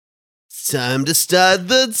Time to start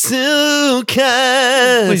the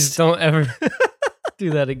Two-Cast. Please don't ever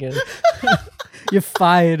do that again. You're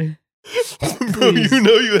fired. Bro, you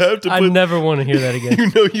know you have to put... I never want to hear that again.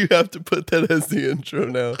 You know you have to put that as the intro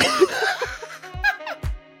now.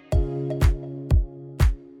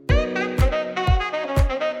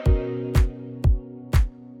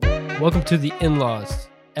 Welcome to The In-Laws,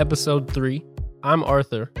 Episode 3. I'm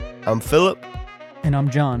Arthur. I'm Philip. And I'm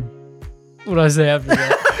John. What did I say after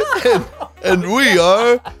that? and we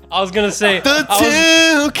are... I was going to say... The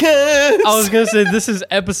Two-Cast. I was going to say this is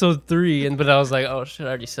Episode 3, but I was like, oh shit, I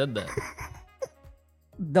already said that.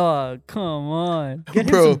 Dog, come on. Get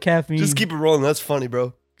him Bro, some caffeine. just keep it rolling. That's funny,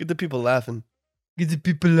 bro. Get the people laughing. Get the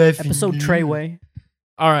people laughing. Episode Treyway.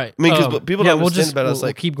 All right. I mean, because people don't understand about us. We'll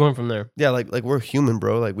Like, keep going from there. yeah, like we're human,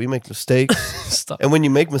 bro. Like, we make mistakes. Stop. And when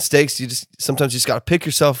you make mistakes, sometimes you just got to pick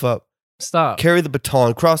yourself up, Stop. carry the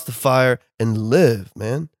baton, cross the fire, and live,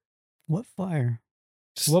 man. What fire?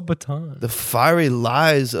 What baton? The fiery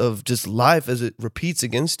lies of just life as it repeats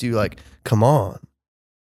against you. Like, come on.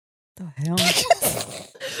 The hell?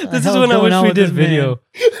 This is when I wish we did video.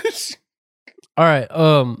 All right.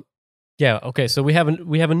 Yeah. Okay. So we have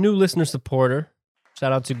a new listener supporter.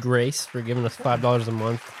 Shout out to Grace for giving us $5 a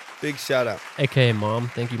month. Big shout out. A.K.A. Mom.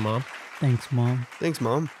 Thank you, Mom. Thanks, Mom. Thanks,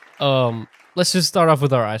 Mom. Let's just start off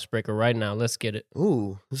with our icebreaker right now. Let's get it.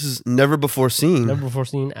 Ooh, this is never before seen. Never before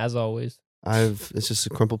seen, as always. It's just a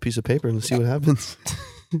crumpled piece of paper and let's see what happens.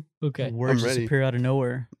 Okay. Words I'm just ready. appear out of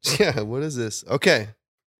nowhere. Yeah, what is this? Okay.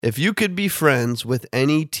 If you could be friends with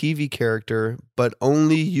any TV character, but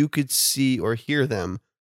only you could see or hear them,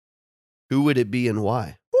 who would it be and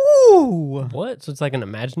why? Ooh. What? So it's like an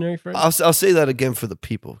imaginary friend? I'll say that again for the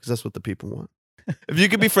people, because that's what the people want. If you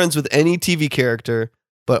could be friends with any TV character,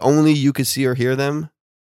 but only you could see or hear them,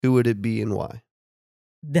 who would it be and why?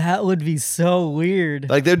 That would be so weird.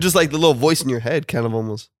 Like, they're just like the little voice in your head, kind of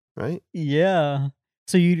almost, right? Yeah.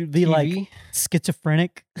 So you'd be like TV?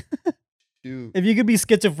 schizophrenic. Dude. If you could be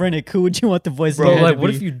schizophrenic, who would you want the voice Bro, in your But head like, to what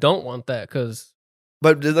be? if you don't want that? Because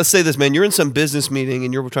But let's say this, man. You're in some business meeting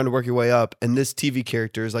and you're trying to work your way up, and this TV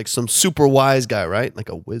character is like some super wise guy, right? Like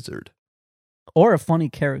a wizard. Or a funny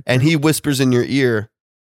character. And he whispers in your ear,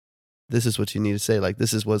 this is what you need to say. Like,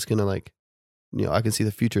 this is what's going to, like, I can see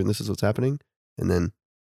the future and this is what's happening. And then,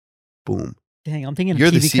 boom. Dang, I'm thinking You're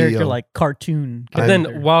a the TV character CEO. like cartoon. but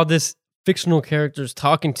character. then while this fictional character is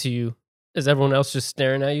talking to you, is everyone else just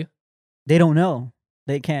staring at you? They don't know.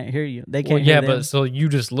 They can't hear you. They can't Well, hear yeah, them. but so you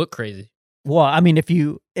just look crazy. Well, I mean, if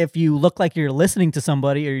you look like you're listening to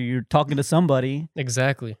somebody or you're talking to somebody,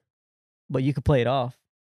 Exactly. but you could play it off.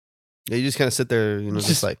 Yeah, you just kind of sit there,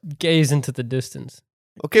 just like, gaze into the distance.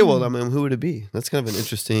 okay, well, I mean, who would it be? That's kind of an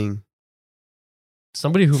interesting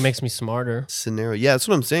Somebody who makes me smarter. scenario. Yeah, that's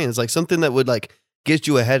what I'm saying. It's like something that would, like, get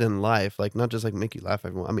you ahead in life. Like, not just, like, make you laugh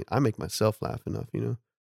everyone. I mean, I make myself laugh enough,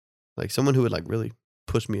 Like, someone who would, like, really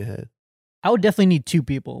push me ahead. I would definitely need two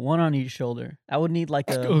people, one on each shoulder. I would need like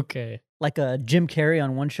a Okay. like a Jim Carrey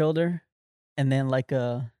on one shoulder, and then like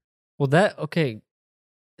a Well, okay.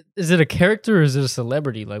 Is it a character or is it a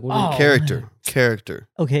celebrity? Like, what Oh, Character.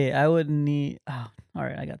 okay. I would need. Oh, all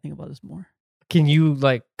right, I gotta think about this more. can you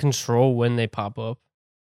like control when they pop up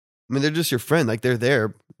I mean, they're just your friend. Like, they're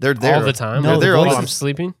there. They're there. all the time? No, They're the there while voices- I'm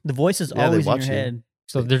sleeping. The voice is Yeah, they always in your watch you. head.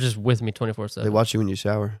 So they're just with me 24/7. They watch you when you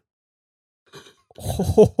shower.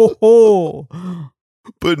 Oh,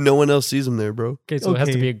 But no one else sees them there, bro. Okay, so it has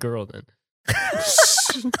to Okay. be a girl then.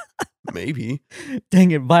 Maybe.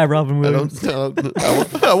 dang it! Bye, Robin I Williams. don't.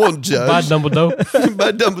 I won't judge. Bye, Dumbledore.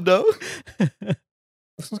 Bye, Dumbledore.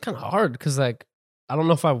 This one's kind of hard because like I don't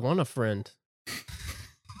know if I want a friend.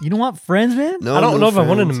 You don't want friends, man? No, I don't know if I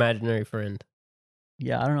want an friends. imaginary friend.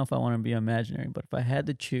 Yeah, I don't know if I want to be imaginary, but if I had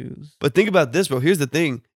to choose, But think about this, bro. Here's the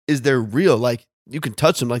thing: is they're real? Like, you can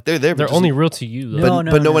touch them, like they're there. They're but only real to you though. but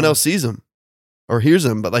No, no one no. else sees them or hears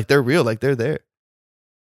them. But like they're real, like they're there.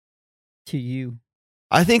 to you,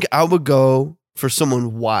 I think I would go for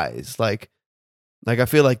someone wise. Like I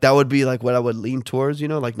feel like that would be like what I would lean towards.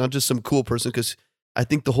 Like not just some cool person, because I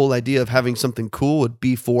think the whole idea of having something cool would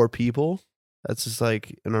be for people. That's just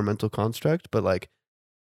like in our mental construct. But like,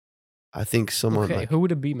 I think someone Okay, like who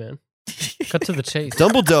would it be, man? Cut to the chase.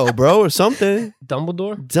 Dumbledore, bro, or something.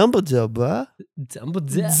 Dumbledore? Dumbledore, bro.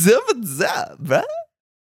 Dumbledore. Dumbledore, bro.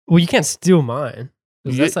 Well, you can't steal mine.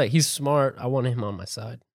 'Cause Yeah. that's like he's smart. I want him on my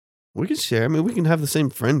side. We can share. I mean, we can have the same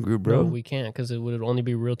friend group, Bro, bro. we can't because it would only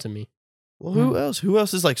be real to me. Well, who else? Who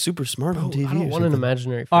else is like super smart Bro, on TV? I don't or want an something?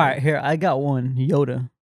 imaginary all friend. right, here I got one. Yoda,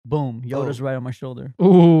 boom, Yoda's right on my shoulder.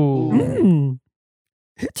 Ooh. Mm.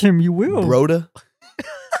 Hit him, you will. Broda.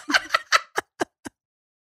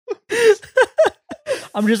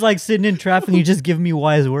 I'm just like sitting in traffic and you just give me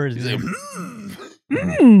wise words. He's like,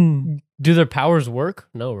 Do their powers work?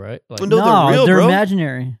 No, right? Like, Well, no, they're real, they're bro.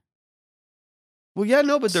 imaginary. Well, yeah,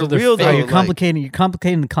 no, but So they're they're real fake. though. You're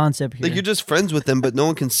complicating the concept here. Like you're just friends with them, but no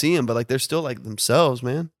one can see them. But like they're still like themselves,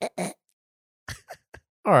 man.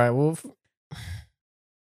 all right, well,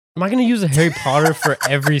 am I going to use a Harry Potter for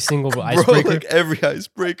every single Bro, icebreaker? like every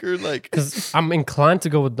icebreaker, like Because I'm inclined to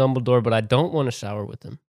go with Dumbledore, but I don't want to shower with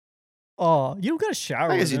him Oh, you don't got to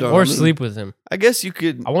shower. I guess with you him. don't. or I mean, sleep with him. I guess you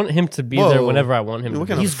could. I want him to be there Whoa. whenever I want him. I mean, to what be.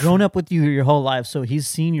 kind of He's grown up with you your whole life, so he's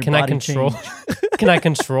seen your Can I body control? change. Can I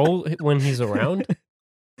control when he's around?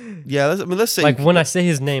 Yeah, let's say Like you when can. I say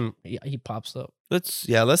his name, he pops up. let's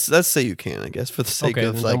say you can. I guess for the sake Okay,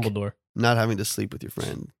 of then like Dumbledore. not having to sleep with your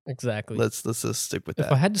friend. Exactly. Let's just stick with If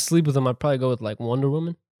that. I had to sleep with him, I'd probably go with like Wonder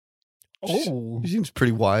Woman. Oh, He seems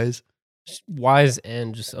pretty wise. Just wise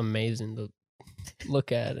and just amazing to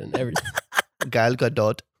look at and everything. Gal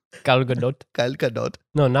Gadot. Gal Gadot. Gal Gadot.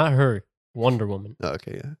 No, not her. Wonder Woman. Oh,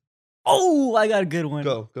 okay, yeah. oh, I got a good one.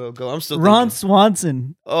 Go. I'm still Ron thinking.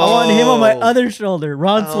 Swanson. I want him on my Oh. other shoulder.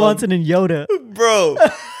 Ron Swanson and Yoda. Bro.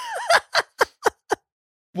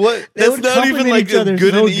 What? They That's would not even complement like each a other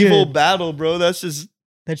good so and evil good. battle, bro. That's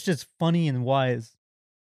That's funny and wise.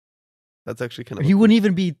 actually kind of. He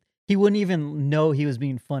wouldn't even know he was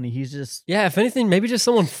being funny. He's just Yeah, if anything, maybe just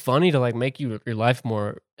someone funny to like make your life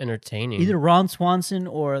more entertaining. either Ron Swanson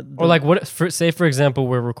or or like what? Say for example,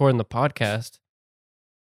 we're recording the podcast,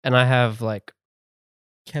 and I have like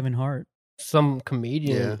Kevin Hart. some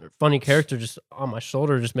comedian, Yeah. or funny character just on my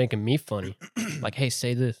shoulder, just making me funny. Like, hey,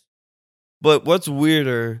 say this. But what's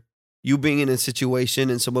weirder, you being in a situation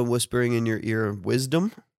and someone whispering in your ear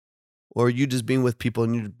wisdom, or you just being with people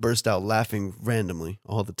and you burst out laughing randomly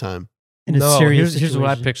all the time? In a No, serious here's what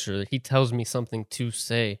I situation. picture. He tells me something to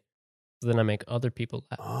say, so then I make other people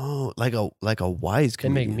laugh. Oh, like a wise They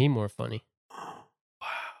make comedian. me more funny. Wow.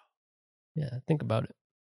 Yeah, think about it.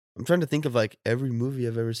 I'm trying to think of like every movie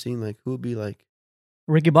I've ever seen. Like who would be like,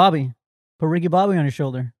 Ricky Bobby. Put Ricky Bobby on your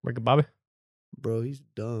shoulder. Ricky Bobby. bro, he's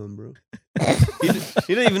dumb, bro.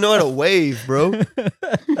 He don't even know how to wave, bro.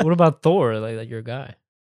 What about Thor? Like you're a guy.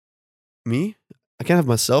 Me? I can't have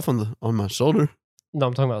myself on my shoulder. No,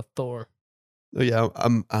 I'm talking about Thor. Oh yeah,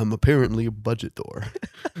 I'm apparently a budget Thor.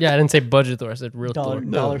 Yeah, I didn't say budget Thor. I said real Dollar- Thor.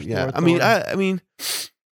 no. Dollar yeah. store I mean, Thor. I mean,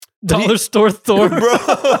 Dollar store Thor.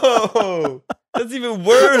 bro, that's even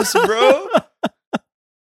worse, bro.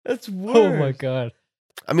 That's worse. Oh my god,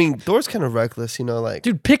 I mean, Thor's kind of reckless, you know, like.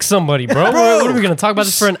 dude, pick somebody, bro. Bro! What are we gonna talk about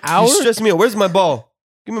this for an hour? You stress me out. Where's my ball?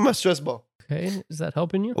 Give me my stress ball. Okay, is that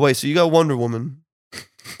helping you? Oh, wait, so you got Wonder Woman.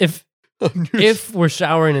 If we're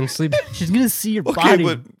showering and sleeping, She's gonna see your okay, body.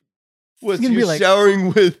 but what's gonna you be like-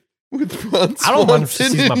 showering with Ron I don't want him to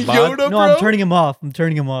Swanson see my and body. Yoda, no, bro? I'm turning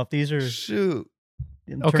him off. These are Shoot.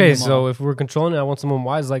 I'm turning okay. him So off. if we're controlling it, I want someone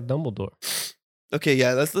wise like Dumbledore. Okay,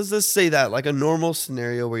 yeah, let's just say that like a normal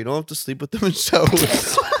scenario where you don't have to sleep with them and shower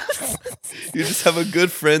with them. You just have a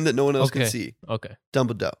good friend that no one else can Okay. see. Okay,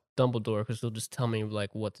 Dumbledore. Dumbledore, because he'll just tell me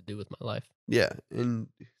like what to do with my life. Yeah, and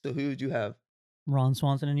so who would you have? Ron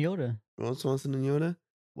Swanson and Yoda. Ron Swanson and Yoda?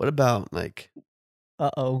 What about like?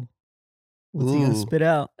 Uh-oh. What's he gonna Ooh. spit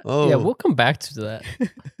out? Oh, Yeah, we'll come back to that.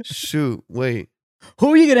 shoot! Wait,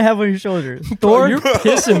 Who are you gonna have on your shoulders? Bro, Thor? you're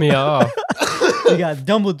pissing me off. You got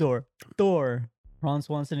Dumbledore, Thor, Ron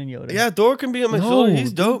Swanson and Yoda. yeah, Thor can be on my No, shoulder. He's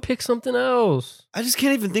dude, dope. Pick something else. I just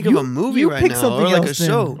can't even think You- of a movie you right pick now, or something like a else then.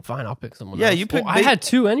 show. Fine, I'll pick someone Yeah, else. you pick Well, I ba- had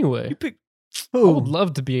two anyway. You pick. I Who? would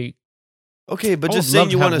love to be. Okay, but I just would love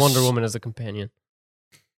saying you to want have to Wonder Woman as a companion.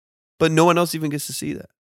 but no one else even gets to see that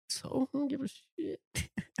So I don't give a shit.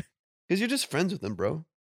 because you're just friends with them, bro.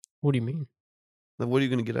 What do you mean Like, what are you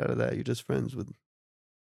gonna get out of that? You're just friends with.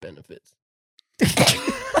 benefits?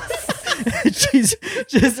 She's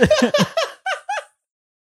just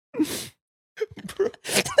Bro,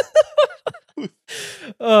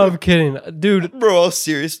 Oh, I'm kidding, dude. bro, all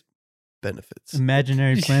serious benefits.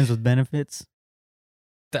 imaginary friends with benefits.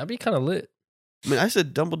 That'd be kind of lit. I mean, I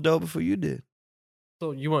said Dumbledore before you did.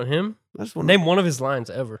 So you want him? I just want Name one of his lines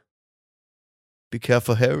ever. be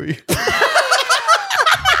careful, Harry.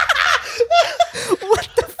 What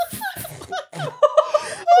the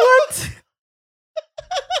What?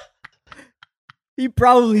 He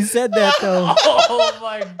probably said that though. Oh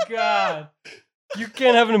my god. You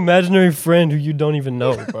can't have an imaginary friend who you don't even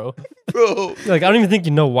know, bro. Bro, Like, I don't even think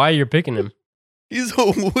you know why you're picking him. he's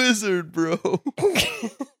a wizard, bro.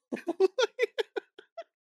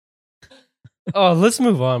 Oh, let's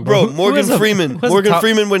move on, bro. Bro, Morgan Freeman. Morgan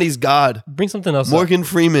Freeman when he's God. Bring something else. Morgan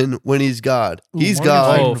Freeman when he's God. Ooh, He's Morgan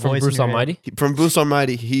God. Freeman. Oh, from Voice in Bruce your head. Almighty. From Bruce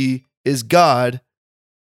Almighty, he is God.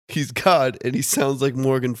 He's God, and he sounds like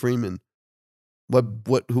Morgan Freeman.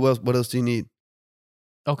 Who else? What else do you need?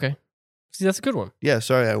 Okay. See, that's a good one. Yeah,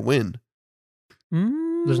 sorry, I win.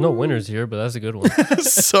 There's no winners here, but that's a good one.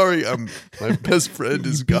 Sorry, my best friend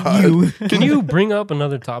is God. Can you bring up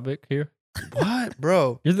another topic here? What,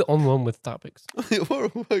 bro? You're the only one with topics.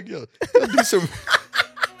 Oh my God.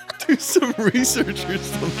 Do some research or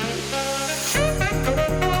something.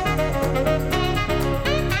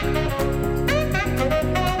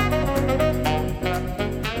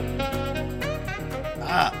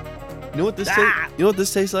 You know what this tastes? You know what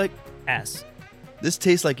this tastes like? Ass. This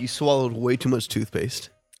tastes like you swallowed way too much toothpaste.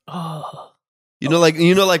 Oh. You know,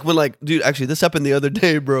 when dude, actually, this happened the other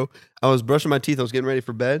day, bro. I was brushing my teeth. I was getting ready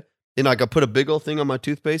for bed, and I put a big old thing on my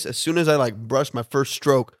toothpaste. As soon as I brushed my first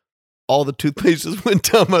stroke, all the toothpaste just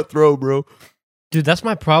went down my throat, bro. Dude, that's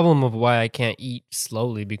my problem of why I can't eat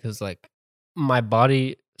slowly, because my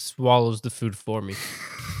body swallows the food for me.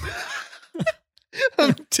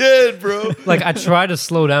 I'm dead, bro. I try to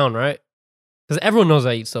slow down, right? Because everyone knows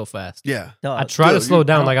I eat so fast. Yeah. I try to slow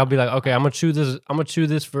down. I'll be like, okay, I'm gonna chew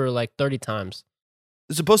this for 30 times.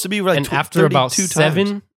 It's supposed to be and after about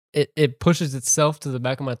 7, it pushes itself to the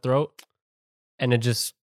back of my throat, and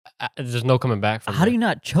there's no coming back from How do there. you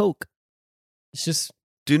not choke? It's just,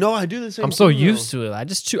 Do you know I do the same? I'm so used to it.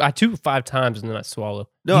 I chew 5 times and then I swallow.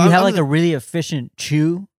 No, do you have a really efficient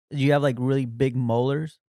chew? Do you have really big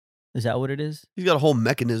molars? Is that what it is? He's got a whole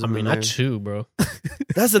mechanism. I mean, I chew, bro.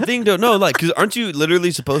 That's the thing, though. No, because aren't you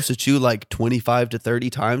literally supposed to chew 25 to 30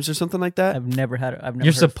 times or something like that? I've never had.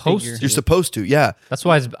 You're supposed to. You're supposed to, yeah. That's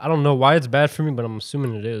why I don't know why it's bad for me, but I'm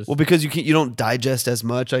assuming it is. Well, because you don't digest as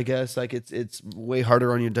much, I guess. It's way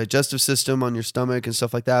harder on your digestive system, on your stomach and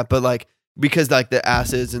stuff like that. But because the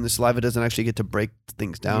acids and the saliva doesn't actually get to break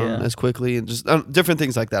things down as quickly, and just different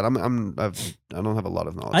things like that. I don't have a lot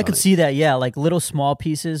of knowledge. I could see that, yeah, little small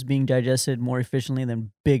pieces being digested more efficiently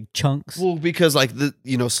than big chunks. Well, because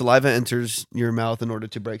saliva enters your mouth in order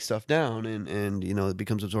to break stuff down, and it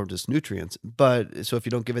becomes absorbed as nutrients. But so if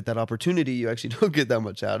you don't give it that opportunity, you actually don't get that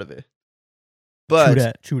much out of it.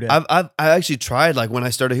 But true that. I actually tried when I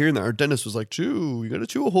started hearing that our dentist was like, chew, you gotta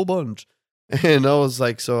chew a whole bunch. And I was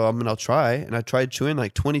like, I'll try. And I tried chewing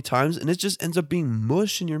 20 times, and it just ends up being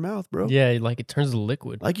mush in your mouth, bro. Yeah, it turns to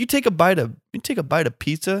liquid. You take a bite of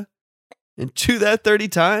pizza and chew that 30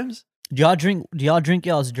 times. Do y'all drink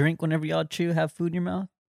y'all's drink whenever y'all have food in your mouth?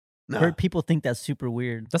 No. Heard people think that's super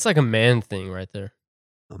weird. That's like a man thing right there.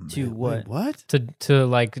 To what? Wait, what?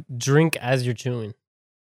 To drink as you're chewing.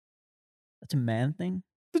 That's a man thing?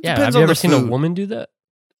 Yeah, have you ever seen a woman do that?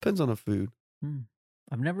 Depends on the food.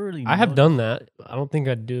 I've never really I have done that. I don't think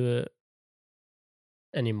I'd do it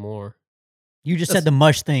anymore. You just said the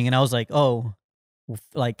mush thing, and I was like, oh,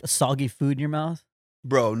 soggy food in your mouth?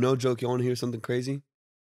 Bro, no joke. You want to hear something crazy?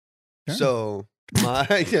 Sure. So,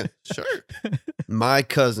 my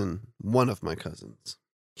cousin, one of my cousins,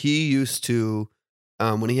 he used to,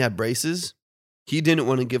 when he had braces, he didn't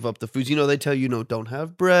want to give up the foods. They tell you, don't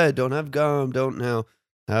have bread, don't have gum, don't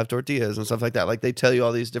have tortillas and stuff like that. They tell you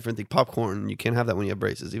all these different things. Popcorn, you can't have that when you have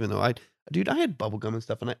braces. Even though I had bubble gum and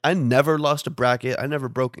stuff, and I never lost a bracket. I never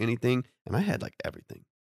broke anything, and I had everything.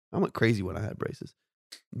 I went crazy when I had braces.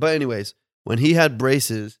 But anyways, when he had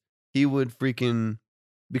braces, he would freaking,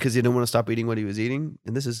 because he didn't want to stop eating what he was eating.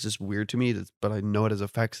 And this is just weird to me, but I know it as a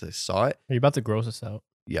fact because I saw it. Are you about to gross us out?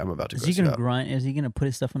 Yeah, I'm about to gross it out. Is he gonna put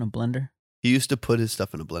his stuff in a blender? He used to put his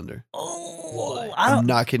stuff in a blender. Oh, I'm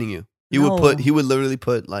not kidding you. He would literally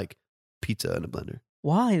put pizza in a blender.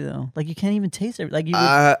 Why though? You can't even taste it.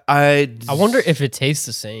 I wonder if it tastes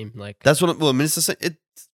the same. That's what. It's the same.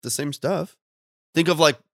 It's the same stuff. Think of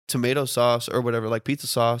tomato sauce or whatever, pizza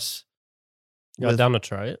sauce. You're down to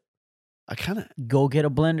try it? I kind of go get a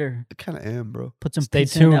blender. I kind of am, bro. Put some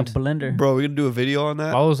pizza in that blender, bro. We're gonna do a video on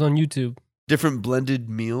that. Follow us on YouTube. Different blended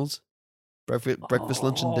meals. Breakfast,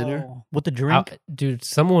 lunch, and dinner. With the drink? Dude,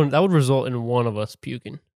 that would result in one of us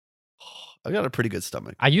puking. I got a pretty good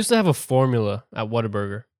stomach. I used to have a formula at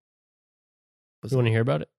Whataburger. You want to hear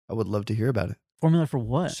about it? I would love to hear about it. Formula for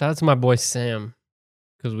what? Shout out to my boy Sam,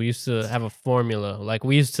 because we used to have a formula.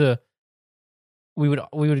 We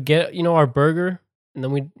would get our burger, and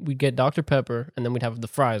then we'd get Dr. Pepper, and then we'd have the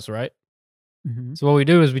fries, right? Mm-hmm. So what we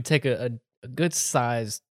do is we take a good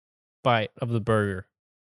sized bite of the burger.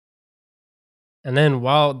 And then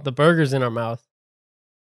while the burger's in our mouth,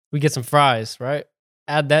 we get some fries, right?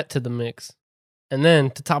 Add that to the mix. And then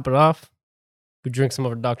to top it off, we drink some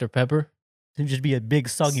of our Dr. Pepper. It'd just be a big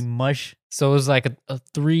soggy mush. So it was like a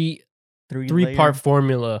three-part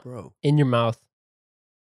formula, bro, in your mouth.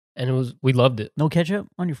 And we loved it. No ketchup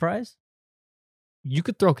on your fries? You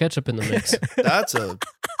could throw ketchup in the mix.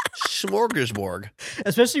 Smorgasbord.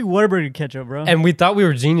 Especially Whataburger ketchup, bro. And we thought we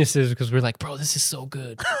were geniuses because we were like, bro, this is so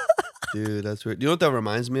good. Dude, that's weird. You know what that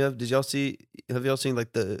reminds me of? Have y'all seen like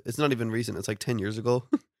it's not even recent, it's like 10 years ago.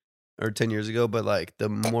 Or 10 years ago, but like the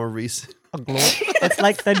more recent. It's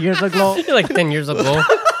like 10 years ago. You're like 10 years ago.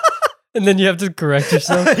 And then you have to correct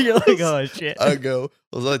yourself. You're like, oh shit.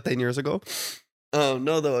 Was it like 10 years ago?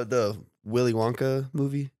 No, the Willy Wonka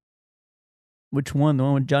movie. Which one? The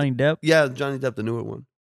one with Johnny Depp? Yeah, Johnny Depp, the newer one.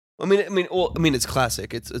 I mean, it's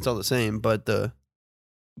classic. It's all the same. But have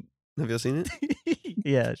you seen it?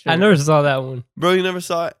 Yeah, sure. I never saw that one, bro. You never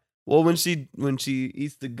saw it? Well, when she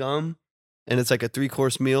eats the gum, and it's like a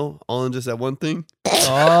 3-course meal, all in just that one thing.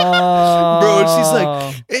 Oh, bro, and she's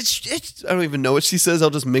like, it's. I don't even know what she says. I'll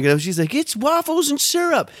just make it up. She's like, it's waffles and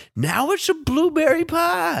syrup. Now it's a blueberry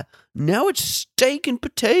pie. Now it's steak and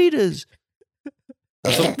potatoes.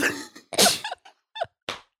 That's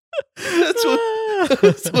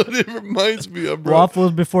what it reminds me of, bro.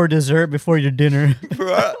 Waffles before dessert, before your dinner.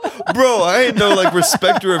 Bro, I ain't no like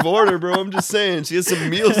respecter of order, bro. I'm just saying she has some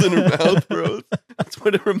meals in her mouth, bro. That's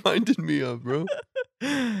what it reminded me of, bro.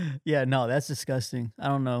 Yeah, no, that's disgusting. I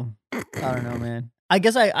don't know, man. I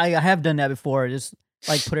guess I have done that before. Just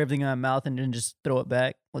like put everything in my mouth and then just throw it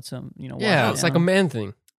back with some, Yeah, it's like a man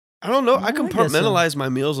thing. I don't know. Yeah, I compartmentalize my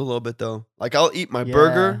meals a little bit though. Like I'll eat my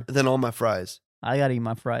burger, then all my fries. I gotta eat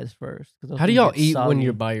my fries first. How do y'all eat when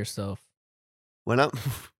you're by yourself? When I'm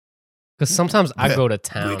Because sometimes I go to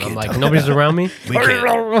town. I'm like, nobody's around me.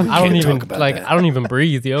 I don't even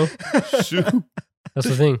breathe, yo. Shoot. That's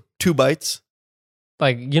the thing. 2 bites.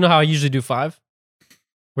 Like, you know how I usually do 5?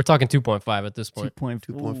 We're talking 2.5 at this point.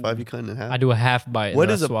 2.5, you cut it in half. I do a half bite. What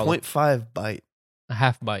is a 0.5 bite? A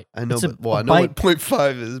half bite. I know, I know what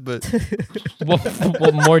 0.5 is, but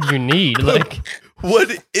what more do you need? Like, what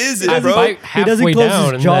is it, I bro? bite halfway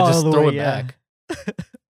down and then I just throw it back.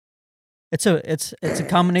 It's a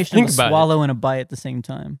combination of a swallow and a bite at the same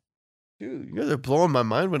time. Dude, you guys are blowing my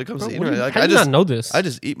mind when it comes to eating. Like, I just not know this. I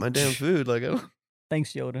just eat my damn food. Like, I don't.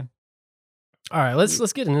 Thanks, Yoda. All right,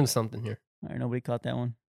 let's get into something here. All right, nobody caught that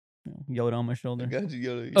one. Yoda on my shoulder. I got you,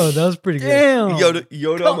 Yoda. Oh, that was pretty good. Damn.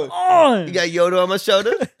 Yoda Come on. You got Yoda on my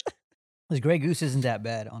shoulder? This Grey Goose isn't that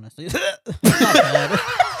bad, honestly. It's not bad.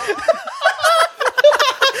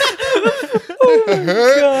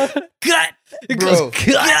 Oh, Cut. It Bro. goes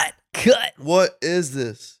cut. What is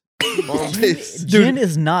this? Gin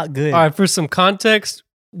is not good. All right, for some context,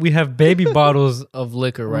 we have baby bottles of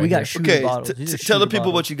liquor right We got here. shooter Okay, bottles. These are tell the shooter people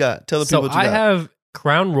bottles. what you got. Tell the So people what you I got. have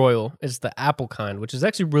Crown Royal. It's the apple kind, which is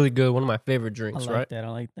actually really good. One of my favorite I drinks, like right? that. I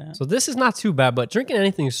like that. So this is not too bad, but drinking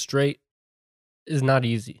anything straight is not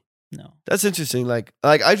easy. No. That's interesting. Like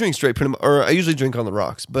I drink straight pretty much, or I usually drink on the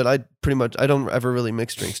rocks, but I don't ever really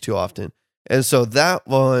mix drinks too often. And so that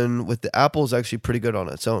one with the apple is actually pretty good on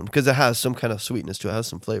its own because it has some kind of sweetness to it, it has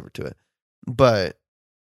some flavor to it. But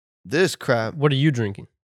this crap, What are you drinking?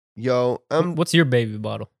 yo, What's your baby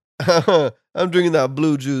bottle? I'm drinking that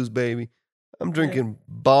blue juice, baby. I'm drinking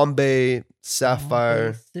Bombay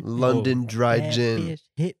Sapphire sipping. London Dry Bad Gin, fish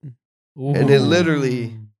hitting. and it Ooh.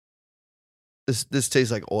 literally this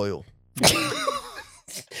tastes like oil.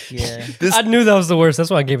 Yeah. I knew that was the worst. That's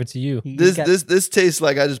why I gave it to you. This tastes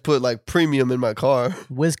like I just put like premium in my car.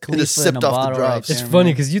 Wiz It just Khalifa in a sipped off the bottle drops. right It's there, funny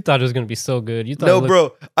man. because you thought it was gonna be so good. You thought No, it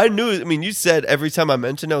looked- bro, I knew it. I mean, you said every time I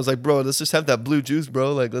mentioned it, I was like, bro, let's just have that blue juice,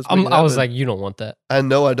 bro. Like, let's. Make it I was happen. like, you don't want that. I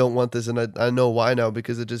know I don't want this, and I know why now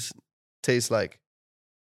because it just tastes like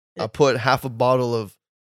I put half a bottle of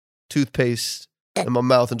toothpaste in my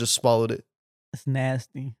mouth and just swallowed it. It's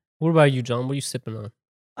nasty. What about you, John? What are you sipping on?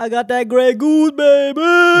 I got that Grey Goose, baby.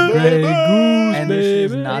 Grey Goose, And this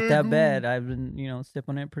is baby. not that bad. I've been,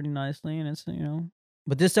 sipping it pretty nicely, and it's,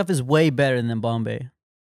 but this stuff is way better than Bombay.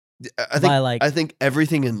 I think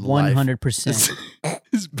everything in life 100%.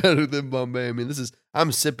 is better than Bombay. I mean,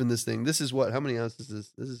 I'm sipping this thing. This is what? How many ounces is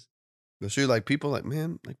this? This is. I'll show you. Like people, like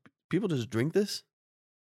man, like people just drink this,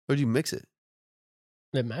 or do you mix it?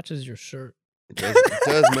 It matches your shirt. It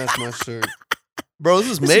does match my shirt, bro.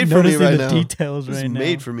 This is Just made for me noticing right the now. details This right is now.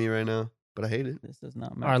 made for me right now, but I hate it. This does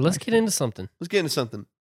not All matter. right, let's get into something. Let's get into something.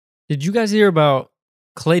 Did you guys hear about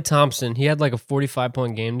Klay Thompson? He had like a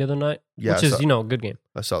 45-point game the other night, Yeah, which I is, saw- a good game.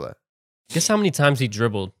 I saw that. Guess how many times he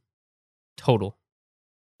dribbled total?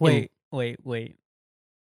 Wait.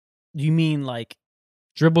 You mean like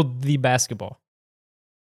Dribbled the basketball.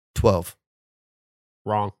 12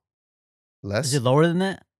 Wrong. less. is it lower than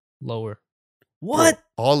that? Lower. What?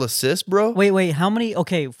 Bro, all assists, bro. Wait, how many?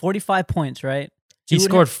 Okay, 45 points, right? He would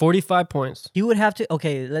scored 45 points. He would have to,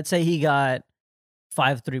 okay, let's say he got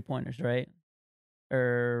 5 3-pointers, right?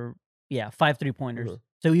 Or, yeah, 5 3-pointers. Mhm.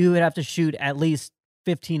 So you would have to shoot at least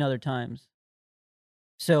 15 other times.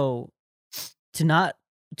 So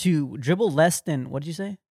to dribble less than, what did you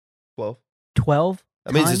say? 12. 12?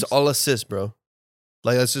 That means it's all assists, bro.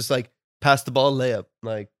 Like, that's just like pass the ball, layup.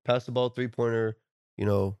 Like, pass the ball, 3-pointer, you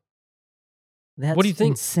know. That's what do you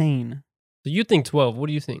think? Insane. So you think 12. What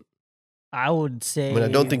do you think? I would say. I mean, I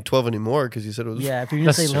don't think 12 anymore because you said it was. Yeah, if you're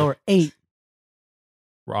going to say lower, 8.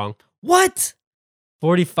 Wrong. What?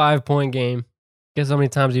 45-point game. Guess how many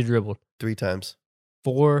times he dribbled? 3 times.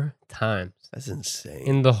 4 times. That's insane.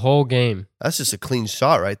 In the whole game. That's just a clean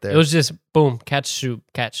shot right there. It was just boom, catch, shoot,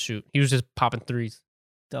 catch, shoot. He was just popping threes.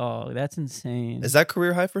 Dog, that's insane. Is that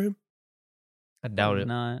career high for him? I doubt it.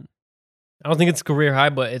 Not. I don't think it's career high,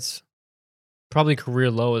 but it's probably career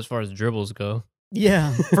low as far as dribbles go.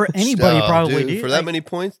 Yeah, for anybody probably. Dude, for that many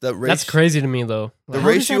points, that's crazy to me though. How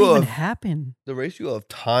does that even happen? The ratio of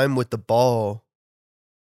time with the ball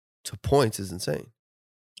to points is insane.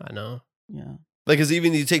 I know. Yeah. Because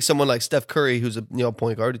even you take someone like Steph Curry, who's a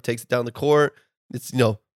point guard, who takes it down the court. It's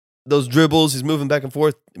those dribbles, he's moving back and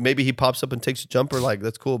forth. Maybe he pops up and takes a jumper. Like,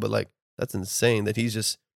 that's cool, but like that's insane that he's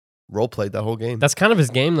just role played that whole game. That's kind of his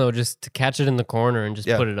game though, just to catch it in the corner and just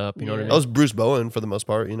put it up. You know what I mean? That was Bruce Bowen for the most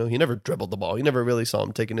part. He never dribbled the ball. You never really saw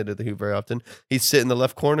him taking it at the hoop very often. He'd sit in the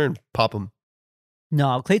left corner and pop him.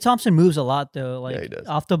 No, Klay Thompson moves a lot though. Like he does.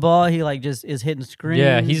 Off the ball, he like just is hitting screens.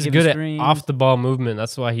 Yeah, he's good at off the ball movement.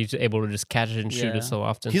 That's why he's able to just catch it and shoot it so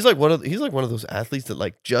often. He's like one of those athletes that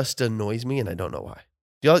like just annoys me, and I don't know why.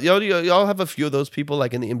 Y'all have a few of those people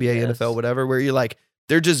like in the NBA, NFL, whatever, where you're like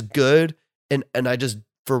they're just good, and I just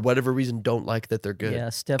for whatever reason don't like that they're good.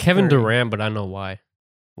 Yeah, Kevin Durant, but I know why.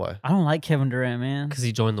 Why? I don't like Kevin Durant, man. Because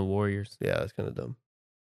he joined the Warriors. Yeah, that's kind of dumb.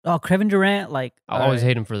 Oh, Kevin Durant, like I always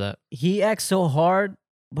hate him for that. He acts so hard,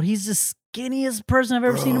 but he's the skinniest person I've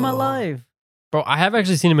ever seen in my life. Bro, I have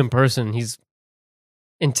actually seen him in person. He's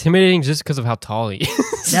intimidating just because of how tall he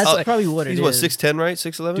is. That's probably what it is. He's what, 6'10", right?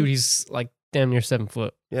 6'11"? Dude, he's like damn near 7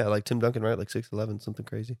 foot. Yeah, like Tim Duncan, right? Like 6'11", something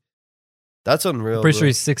crazy. That's unreal. I'm pretty sure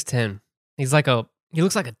he's 6'10". He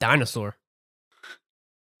looks like a dinosaur.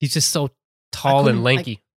 He's just so tall and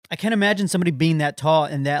lanky. I can't imagine somebody being that tall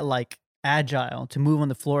and that like agile to move on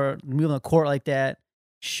the floor, move on the court like that,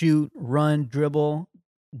 shoot, run, dribble,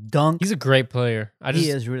 dunk. He's a great player.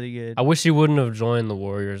 He is really good. I wish he wouldn't have joined the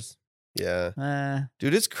Warriors. Yeah,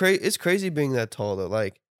 dude, it's crazy being that tall though.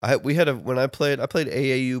 Like I played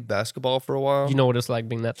AAU basketball for a while. You know what it's like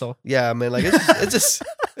being that tall? Yeah, man. Like it's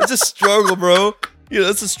a struggle, bro.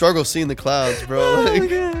 It's a struggle seeing the clouds, bro. Like, oh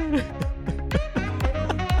my God.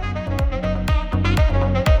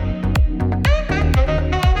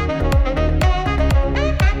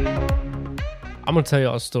 I'm gonna tell you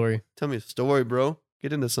all a story. Tell me a story, bro.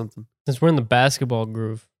 Get into something. Since we're in the basketball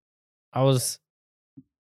groove, I was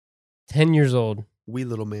 10 years old. Wee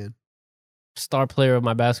little man. Star player of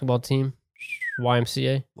my basketball team,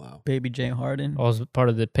 YMCA. Wow. Baby Jay Harden. I was part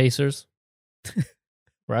of the Pacers.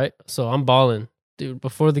 Right? So I'm balling. Dude,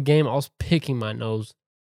 before the game, I was picking my nose.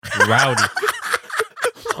 Rowdy.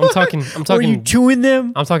 I'm talking. Were you chewing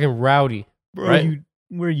them? I'm talking rowdy. Bro, right?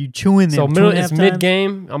 Were you chewing them? So it's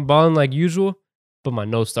mid-game. I'm balling like usual, but my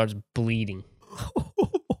nose starts bleeding.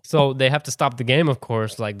 So they have to stop the game, of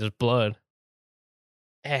course. Like there's blood.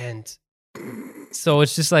 And so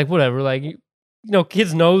it's just like, whatever. Like,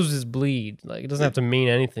 kids' noses bleed. Like it doesn't have to mean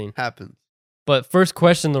anything. Happens. But first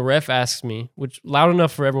question the ref asks me, which loud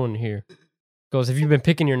enough for everyone to hear, goes, "Have you been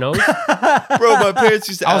picking your nose?" Bro, my parents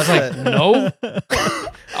used to ask that. No.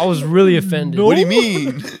 I was really offended. No? What do you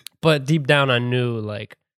mean? But deep down I knew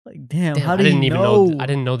like damn, how do you even know? I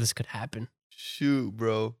didn't know this could happen. Shoot,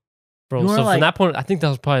 bro. So from that point, I think that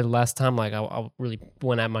was probably the last time like I really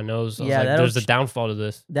went at my nose. I was like, there's a downfall to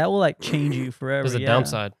this. That will like change you forever. There's a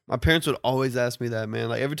downside. My parents would always ask me that, man.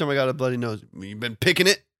 Like every time I got a bloody nose, you been picking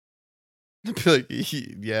it? I'd be like,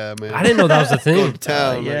 yeah, man. I didn't know that was a thing. Go to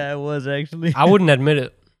town, yeah, it was actually. I wouldn't admit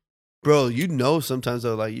it. Bro, sometimes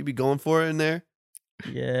though, like you be going for it in there.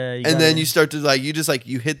 Yeah. And then you start to like,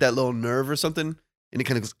 you hit that little nerve or something and it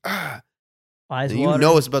kind of goes, ah. Eyes you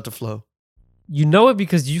know it's about to flow. You know it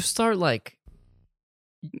because you feel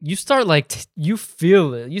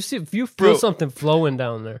it. You feel something flowing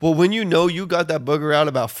down there. Well, when you know you got that booger out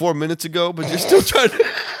about 4 minutes ago, but you're still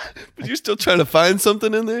trying to find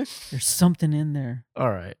something in there. There's something in there. All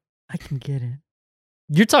right. I can get it.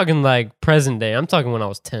 You're talking like present day. I'm talking when I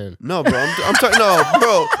was 10. No, bro. I'm talking. No,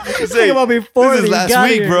 bro. Think about before this is last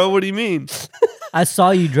week, bro. What do you mean? I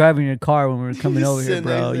saw you driving your car when we were coming over here,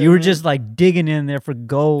 bro. You were just like digging in there for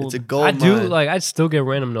gold. It's a gold I do mine. like. I still get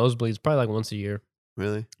random nosebleeds, probably like once a year.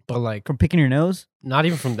 Really? But like from picking your nose? Not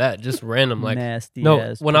even from that. Just random. Like nasty.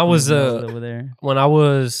 No, when I was over there. When I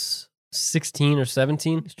was 16 or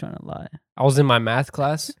 17. He's trying to lie. I was in my math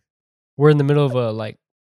class. We're in the middle of a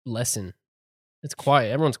lesson. It's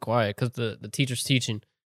quiet. Everyone's quiet because the teacher's teaching.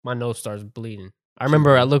 My nose starts bleeding. I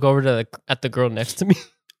remember I look over at the girl next to me,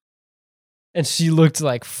 and she looked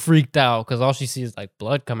like freaked out because all she sees is like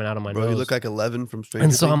blood coming out of my nose. You look like 11 from Stranger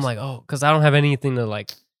And so Things. I'm like, oh, because I don't have anything to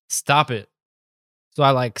like stop it. So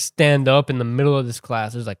I like stand up in the middle of this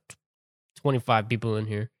class. There's like 25 people in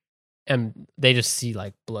here, and they just see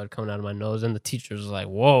like blood coming out of my nose, and the teacher's like,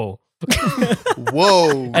 whoa.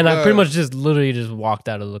 Whoa. And I pretty much just literally just walked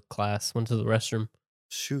out of the class, went to the restroom.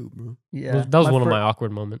 Shoot, bro. Yeah. That was one of my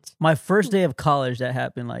awkward moments. My first day of college, that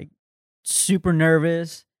happened. Like, super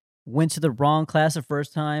nervous. Went to the wrong class the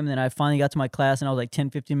first time. Then I finally got to my class and I was like 10,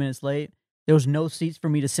 15 minutes late. There was no seats for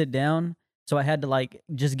me to sit down. So I had to like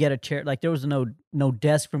just get a chair. Like, there was no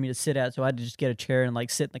desk for me to sit at. So I had to just get a chair and like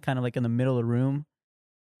sit kind of like in the middle of the room.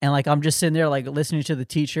 And like, I'm just sitting there like listening to the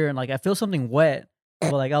teacher and like, I feel something wet.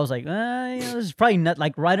 But like, I was like, this is probably not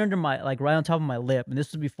like right under my, like right on top of my lip. And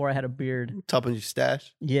this was before I had a beard. Top of your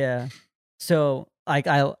stash? Yeah. So like,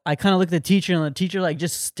 I kind of look at the teacher and the teacher like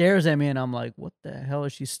just stares at me and I'm like, what the hell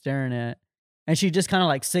is she staring at? And she just kind of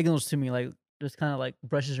like signals to me, like just kind of like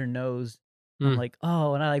brushes her nose. I'm like,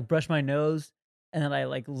 oh, and I like brush my nose and then I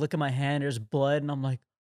like look at my hand, there's blood and I'm like,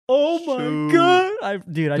 oh my God. I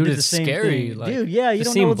did the same scary, thing. like, Dude, yeah, you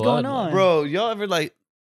don't know what's going on. Bro, y'all ever like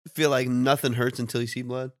feel like nothing hurts until you see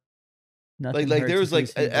blood? Nothing Like hurts there was until you like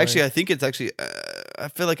see blood. actually I think it's actually I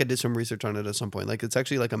feel like I did some research on it at some point. Like it's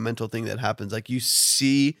actually like a mental thing that happens. Like you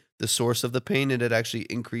see the source of the pain and it actually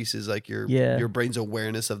increases like your brain's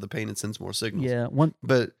awareness of the pain and sends more signals. Yeah.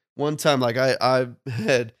 But one time like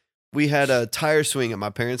we had a tire swing at my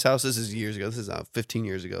parents' house. This is years ago. This is 15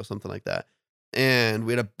 years ago, something like that. And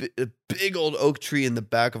we had a big old oak tree in the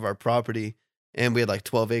back of our property and we had like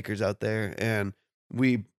 12 acres out there and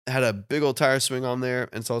we had a big old tire swing on there.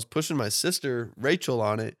 And so I was pushing my sister, Rachel,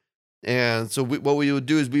 on it. And so what we would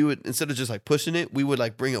do is we would, instead of just like pushing it, we would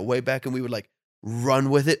like bring it way back and we would like run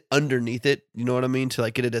with it underneath it. You know what I mean? To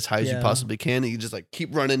like get it as high as you possibly can. And you just like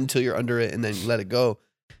keep running until you're under it and then you let it go.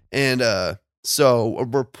 And so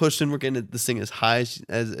we're pushing, we're getting this thing as high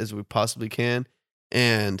as we possibly can.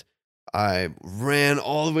 And I ran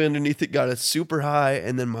all the way underneath it, got it super high,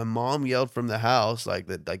 and then my mom yelled from the house like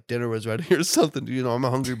that, like dinner was ready or something. You know, I'm a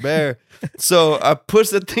hungry bear, so I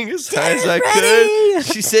pushed that thing as high as I could.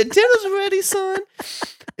 She said, "Dinner's ready, son."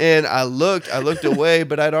 And I looked away,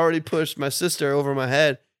 but I'd already pushed my sister over my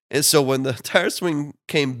head, and so when the tire swing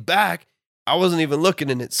came back, I wasn't even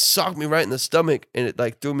looking, and it socked me right in the stomach, and it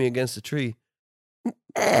like threw me against the tree.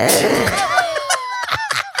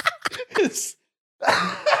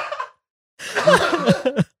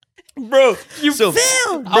 Bro, you failed.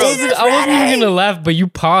 I wasn't even gonna laugh, but you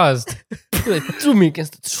paused. You like threw me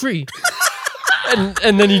against the tree,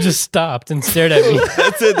 and then you just stopped and stared at me.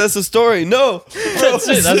 That's it. That's the story. No, that's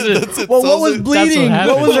it. Well, what was bleeding?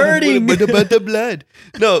 What was hurting? But the blood.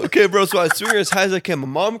 No, okay, bro. So I swing her as high as I can. My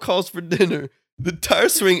mom calls for dinner. The tire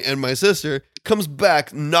swing and my sister comes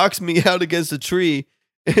back, knocks me out against the tree.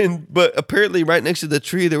 But apparently right next to the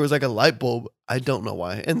tree there was like a light bulb. I don't know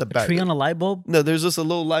why. In the back. A tree on a light bulb? No, there's just a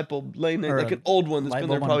little light bulb laying there, like an old one that's been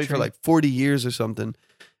there probably for like 40 years or something.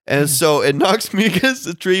 And so it knocks me against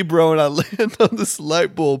the tree, bro, and I land on this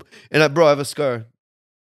light bulb. And I have a scar.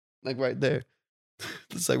 Like right there.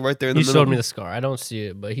 It's like right there in the middle. He showed me the scar. I don't see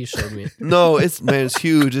it, but he showed me. No, it's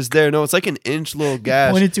huge. It's there. No, it's like an inch little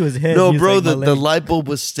gash. Pointed to his head. No, bro, like the light bulb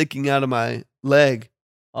was sticking out of my leg.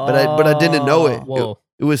 But I didn't know it. Whoa.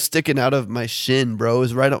 It was sticking out of my shin, bro. It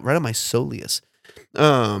was right on my soleus.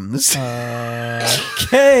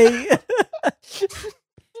 Okay.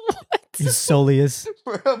 His soleus.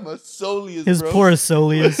 Bro, my soleus, his bro. poor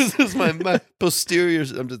soleus. This is my posterior.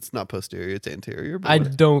 It's not posterior. It's anterior. I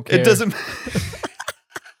don't care. It doesn't.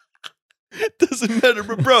 It doesn't matter,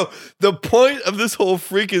 but bro, the point of this whole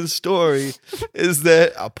freaking story is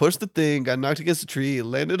that I pushed the thing, got knocked against the tree, it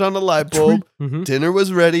landed on a light bulb. Mm-hmm. Dinner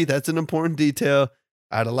was ready. That's an important detail.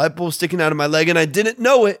 I had a light bulb sticking out of my leg, and I didn't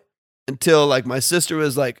know it until like my sister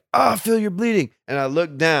was like, "I feel you're bleeding," and I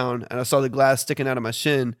looked down and I saw the glass sticking out of my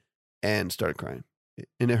shin, and started crying,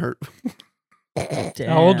 and it hurt.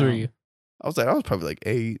 How old were you? I was probably like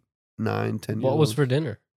 8, 9, 10 years old. What was for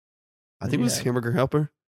dinner? I think it was hamburger helper.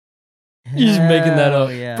 You're just making that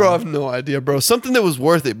up. Yeah. Bro, I have no idea, bro. Something that was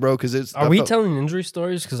worth it, bro, because it's... Are we telling injury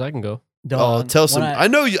stories? Because I can go. Oh, tell some... I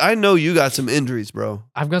know you got some injuries, bro.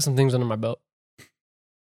 I've got some things under my belt.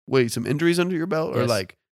 Wait, some injuries under your belt? Or Yes.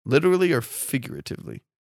 like literally or figuratively?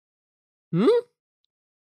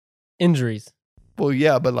 Injuries. Well,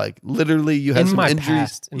 yeah, but like literally you had In some my injuries.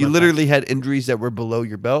 past. You literally had injuries that were below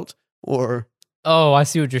your belt? or Oh, I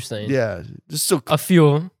see what you're saying. yeah, just so A few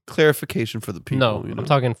of them. clarification for the people. No, you know? I'm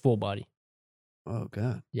talking full body. Oh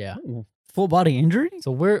God, Yeah. Full body injury?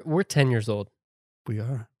 So we're 10 years old. we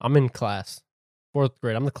are. I'm in class, 4th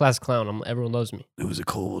grade. I'm the class clown. Everyone loves me. It was a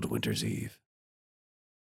cold winter's eve.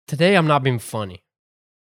 Today I'm not being funny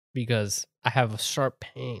because I have a sharp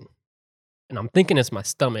pain, and I'm thinking it's my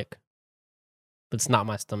stomach, but it's not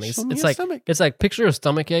my stomach. Show me It's your like stomach. it's like picture a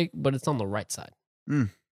stomach ache, but it's on the right side. Mm.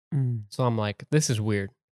 So I'm like, this is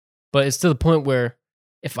weird. But it's to the point where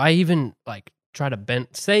if I even like try to bend,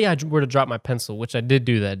 say I were to drop my pencil, which I did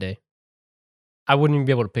do that day, I wouldn't even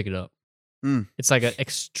be able to pick it up. It's like an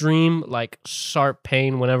extreme, like sharp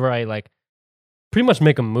pain whenever I like pretty much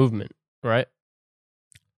make a movement, right?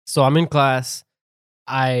 So I'm in class.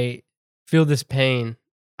 I feel this pain.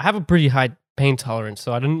 I have a pretty high pain tolerance,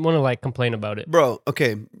 so I didn't want to like complain about it. Bro,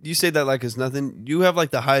 okay, you say that like it's nothing. You have like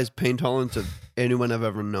the highest pain tolerance of anyone I've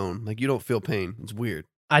ever known. Like you don't feel pain. It's weird.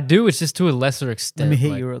 I do. It's just to a lesser extent. Let me hit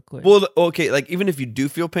like, you real quick. Well, okay, like even if you do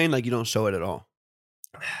feel pain, like you don't show it at all.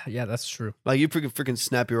 Yeah, that's true. Like you freaking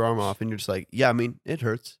snap your arm off, and you're just like, yeah, I mean, it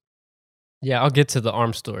hurts. Yeah, I'll get to the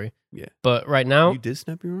arm story. Yeah, but right now, you did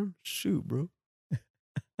snap your arm. Shoot, bro.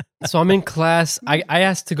 So I'm in class. I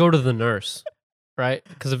asked to go to the nurse, right?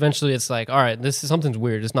 Because eventually it's like, all right, something's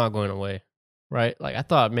weird. It's not going away, right? Like I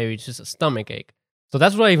thought maybe it's just a stomach ache. So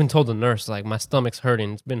that's what I even told the nurse. Like my stomach's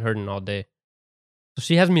hurting. It's been hurting all day. So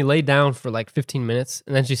she has me lay down for like 15 minutes,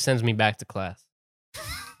 and then she sends me back to class.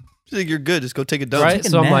 She's like, you're good. Just go take a dump. Right?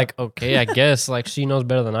 So I'm like, okay, I guess like she knows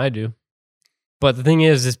better than I do. But the thing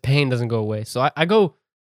is, this pain doesn't go away. So I go,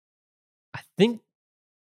 I think,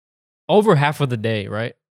 over half of the day,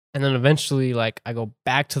 right? And then eventually, like, I go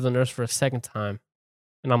back to the nurse for a second time,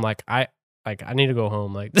 and I'm like, I need to go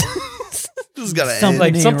home. Like, this has got to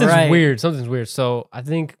end. Something's right. weird. Something's weird. So I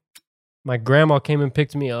think my grandma came and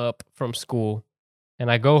picked me up from school,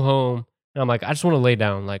 and I go home, and I'm like, I just want to lay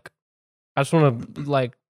down. Like, I just want to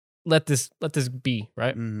like let this be,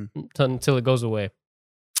 right? Until it goes away.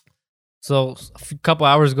 So a couple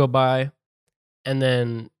hours go by, and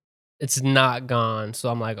then it's not gone. So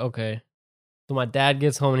I'm like, okay. So my dad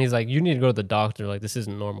gets home and he's like, you need to go to the doctor. Like, this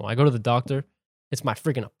isn't normal. I go to the doctor. It's my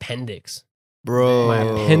freaking appendix. Bro. My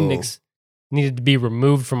appendix needed to be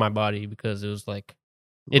removed from my body because it was like,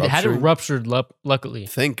 it hadn't ruptured, luckily.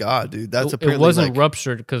 Thank God, dude. That's It wasn't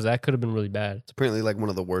ruptured because that could have been really bad. It's apparently like one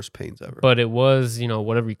of the worst pains ever. But it was,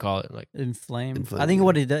 whatever you call it. Like inflamed. I think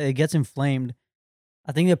what it gets inflamed.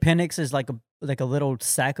 I think the appendix is like a little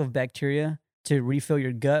sac of bacteria to refill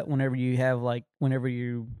your gut whenever you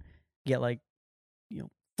get like,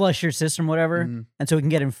 flush your system, whatever. And so it can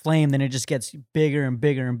get inflamed, then it just gets bigger and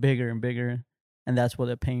bigger and bigger and bigger. And that's where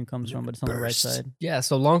the pain comes from, but it's on the right side. Yeah,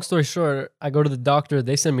 so long story short, I go to the doctor.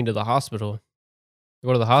 They send me to the hospital. I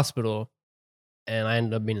go to the hospital, and I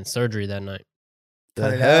ended up being in surgery that night.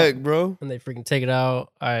 The heck, bro? And they freaking take it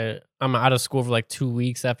out. I'm out of school for like 2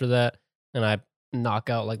 weeks after that, and I knock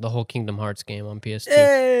out like the whole Kingdom Hearts game on PS2.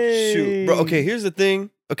 Hey! Shoot, bro. Okay, here's the thing.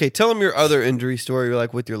 Okay, tell them your other injury story,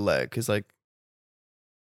 like with your leg, because like,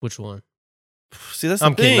 which one? See, that's the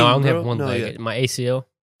I'm kidding. thing, No, I only bro. have one leg. Yeah. My ACL.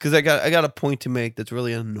 Because I got a point to make that's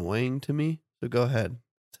really annoying to me. So go ahead.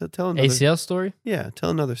 Tell another ACL story? Yeah, tell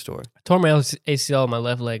another story. I tore my ACL on my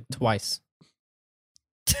left leg twice.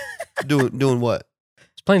 Doing what? I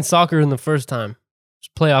was playing soccer in the first time. It was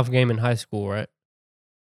a playoff game in high school, right?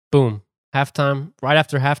 Boom. Halftime. Right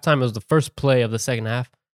after halftime, it was the first play of the second half.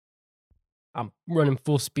 I'm running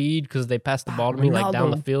full speed because they passed the ball to me like down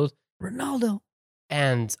the field. Ronaldo.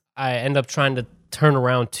 And I end up trying to turn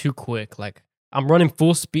around too quick. Like I'm running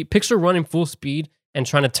full speed. Picture running full speed and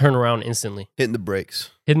trying to turn around instantly. Hitting the brakes.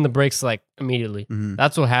 Hitting the brakes like immediately. Mm-hmm.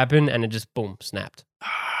 That's what happened, and it just boom, snapped.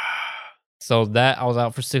 So that I was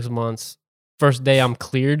out for 6 months. First day I'm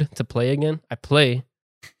cleared to play again. I play.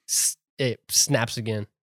 It snaps again.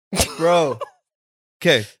 Bro.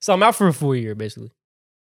 Okay. So I'm out for a full year, basically.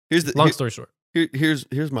 Long story short.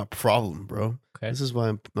 Here's my problem, bro. Okay. This is why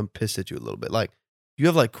I'm pissed at you a little bit. Like, you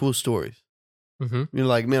have like cool stories. Mm-hmm. You're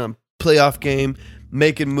like, man, I'm playoff game,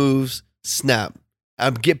 making moves, snap. I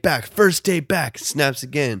get back, first day back, snaps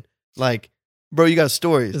again. Like, bro, you got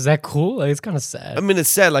stories. Is that cool? Like, it's kind of sad. I mean, it's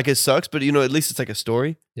sad, like it sucks, but at least it's like a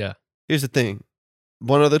story. Yeah. Here's the thing.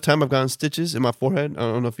 One other time I've gotten stitches in my forehead. I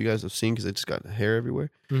don't know if you guys have seen because I just got hair everywhere.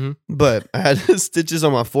 Mm-hmm. But I had stitches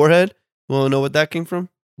on my forehead. You want to know what that came from?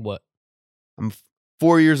 What? I'm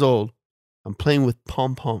 4 years old. I'm playing with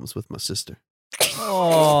pom-poms with my sister.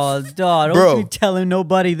 Oh, dog. Bro. Don't be telling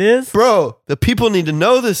nobody this. Bro, the people need to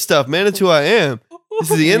know this stuff, man. It's who I am. This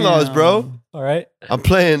is the in-laws, bro. All right. I'm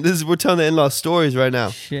playing. We're telling the in-law stories right now.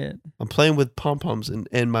 Shit. I'm playing with pom-poms,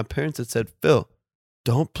 and my parents had said, Phil,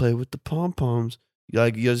 don't play with the pom-poms.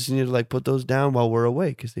 Like, you just need to like put those down while we're away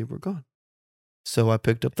because they were gone. So I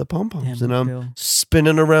picked up the pom-poms Damn and it, I'm Phil.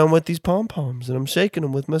 spinning around with these pom-poms and I'm shaking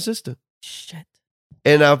them with my sister. Shit.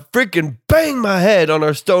 And I freaking banged my head on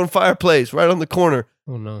our stone fireplace right on the corner.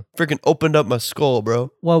 Oh no. Freaking opened up my skull,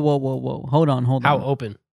 bro. Whoa. Hold on. How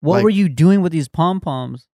open? What Like- were you doing with these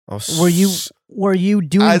pom-poms? Were you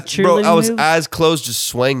doing cheerleading bro, I was moves? eyes closed just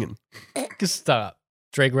swinging. Just stop.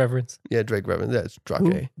 Drake reference. Yeah, Drake reference. Yeah, it's Who?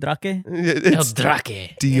 Drake. Drake? It's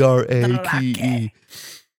Drake. Drake.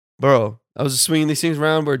 Bro, I was swinging these things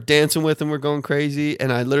around. We're dancing with them. We're going crazy.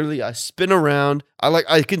 And I spin around.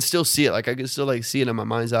 I can still see it. Like, I can still like see it in my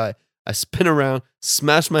mind's eye. I spin around,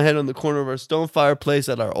 smash my head on the corner of our stone fireplace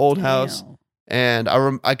at our old house. Damn.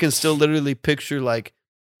 And I can still literally picture like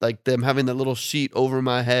them having the little sheet over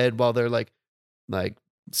my head while they're like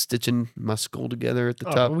stitching my skull together at the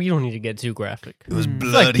top. We don't need to get too graphic. It was Mm.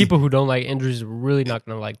 bloody. Like people who don't like injuries are really not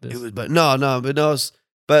gonna like this. It was,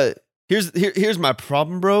 but here's my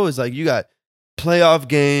problem, bro. Is like you got playoff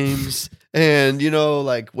games and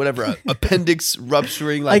like whatever appendix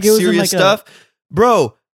rupturing, like Like, it was in, serious like, stuff,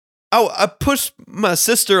 bro. I pushed my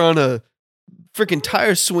sister on a freaking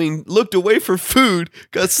tire swing, looked away for food,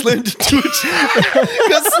 got slammed into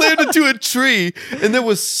a tree, and then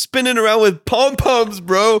was spinning around with pom poms,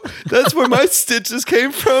 bro. That's where my stitches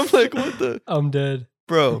came from. Like, what the? I'm dead.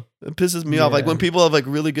 Bro, it pisses me off. Like Yeah. when people have like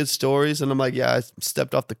really good stories, and I'm like, yeah, I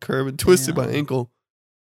stepped off the curb and twisted my ankle.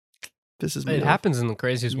 Pisses me It off. happens in the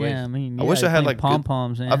craziest ways. Yeah, I mean, I wish I had, like, good-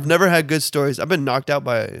 pom-poms, man. I've never had good stories. I've been knocked out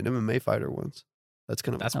by an MMA fighter once. That's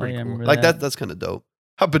kind of That's Oh, pretty yeah, I cool. remember like that. that's kind of dope.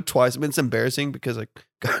 I've been twice. I mean, it's embarrassing because I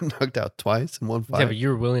got knocked out twice in one Yeah, fight. but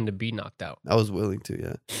you're willing to be knocked out. I was willing to.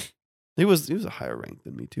 Yeah, he was a higher rank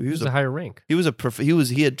than me too. He was a higher rank.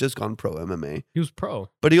 he had just gone pro MMA, He was pro.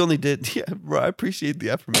 but he only did. Yeah, bro. I appreciate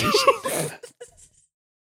the affirmation.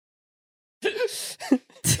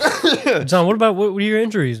 John, what are your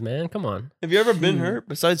injuries, man? Come on. Have you ever been hurt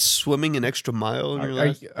besides swimming an extra mile in your Are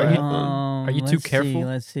life? you- are you- Are you too let's careful?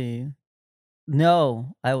 Let's see.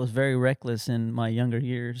 No, I was very reckless in my younger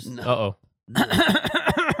years. Uh-oh.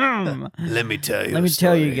 Let me tell you. Let a me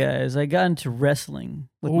tell you story. guys, I got into wrestling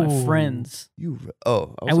with my Ooh. friends, I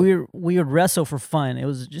was and like, we would wrestle for fun. It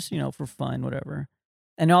was just for fun, whatever.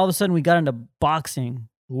 And all of a sudden, we got into boxing.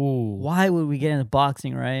 Ooh. Why would we get into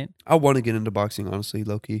boxing, right? I want to get into boxing, honestly,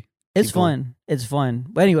 low key. It's Keep going. fun. It's fun.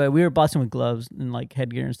 But anyway, we were boxing with gloves and like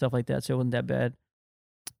headgear and stuff like that, so it wasn't that bad.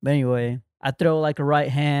 But anyway, I throw like a right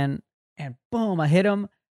hand and boom, I hit him,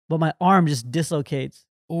 but my arm just dislocates.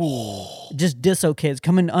 Ooh. It just dislocates,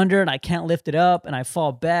 coming under, and I can't lift it up, and I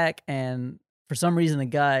fall back. And for some reason, the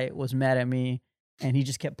guy was mad at me, and he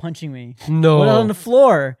just kept punching me. No. Well, on the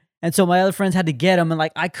floor. And so my other friends had to get him, and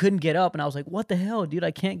like I couldn't get up, and I was like, "What the hell, dude?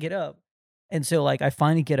 I can't get up." And so like I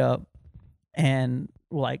finally get up, and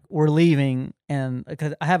like we're leaving, and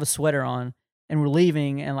because I have a sweater on, and we're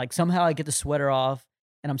leaving, and like somehow I get the sweater off,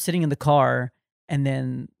 and I'm sitting in the car, and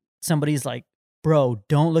then somebody's like, "Bro,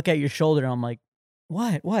 don't look at your shoulder." And I'm like,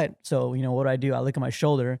 "What?" So what do? I look at my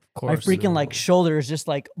shoulder. Of My course. freaking like shoulder is just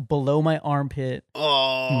like below my armpit.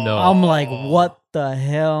 Oh No. I'm like, what the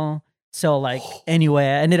hell? So like, anyway,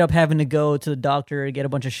 I ended up having to go to the doctor to get a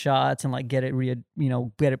bunch of shots and like get it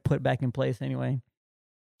get it put back in place anyway.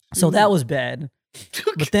 So that was bad.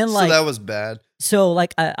 But then so like, that was bad. so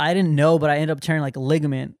like I didn't know, but I ended up tearing like a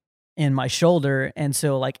ligament in my shoulder, and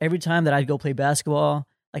so like every time that I'd go play basketball,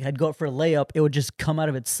 like I'd go up for a layup, it would just come out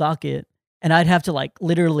of its socket, and I'd have to like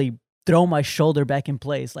literally throw my shoulder back in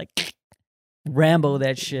place, like Rambo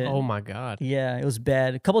that shit. Oh my God. Yeah, it was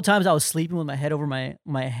bad. A couple of times I was sleeping with my head over my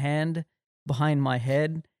hand behind my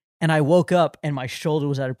head, and I woke up and my shoulder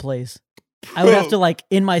was out of place. I would have to like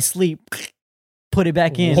in my sleep put it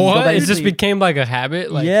back in. go What? back It to just sleep. became like a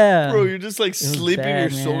habit? Like, yeah, Bro, you're just like was sleeping,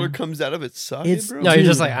 bad, your shoulder man. comes out of its socket, It's- bro. No, you're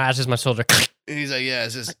just Dude. like, it's just my shoulder. And he's like, yeah,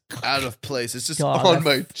 it's just out of place. It's just God, on that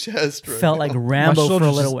my chest right felt now. like My Rambo for a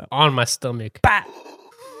shoulder's little just while. on my stomach. Bah!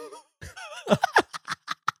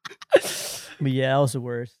 But yeah, that was the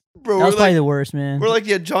worst. Bro, That was we're probably like, the worst, man. we're like,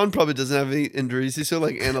 yeah, John probably doesn't have any injuries. He's so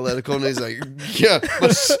like analytical, and he's like, yeah,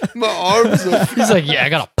 my arms are He's like, yeah, I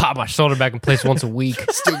gotta pop my shoulder back in place once a week.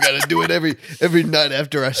 still gotta do it every night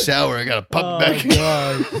after I shower. I gotta pop it back.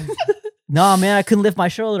 God. Nah, man, I couldn't lift my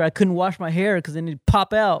shoulder. I couldn't wash my hair because then it'd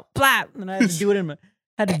pop out. Blap! And I had to do it in the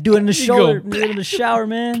You shoulder, go, do it in the shower,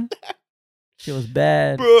 man. Shit was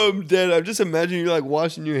bad. Bro, I'm dead. I'm just imagining you like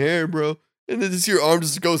washing your hair, bro. And then just your arm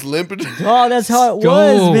just goes limp. Oh, that's how it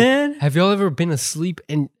was, man. Have y'all ever been asleep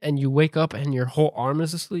and you wake up and your whole arm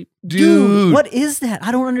is asleep? Dude, what is that?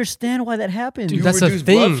 I don't understand why that happens. Dude, that's you a reduce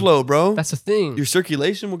thing. blood flow, bro. That's a thing. Your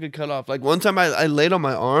circulation will get cut off. Like one time I laid on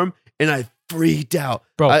my arm and I freaked out.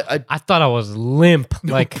 Bro, I thought I was limp.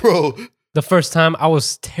 No, like, bro. The first time I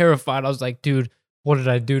was terrified. I was like, dude, what did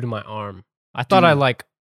I do to my arm? I thought I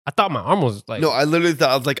thought my arm was like... No, I literally thought,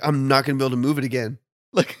 I was like, I'm not going to be able to move it again.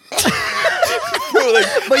 Like... Bro, like,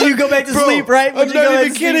 but you go back to sleep, right? I'm not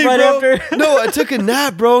even kidding, bro. No, I took a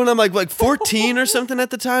nap, bro, and I'm like 14 or something at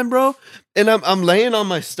the time, bro. And I'm laying on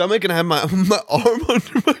my stomach, and I have my arm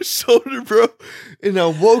under my shoulder, bro. And I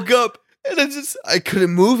woke up, and I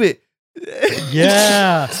couldn't move it.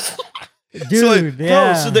 Yeah, dude. So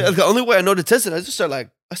yeah. Bro, so the only way I know to test it, I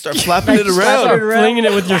start flapping it around, start flinging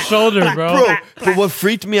it with your shoulder, bro. But what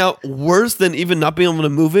freaked me out worse than even not being able to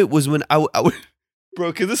move it was when I would,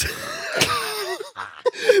 bro. Cause this.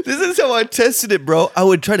 This is how I tested it, bro. I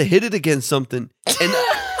would try to hit it against something, and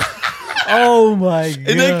oh my god,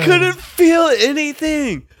 and I couldn't feel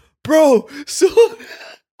anything, bro. So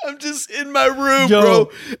I'm just in my room,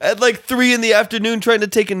 bro, at like 3 PM trying to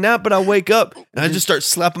take a nap, but I wake up and I just start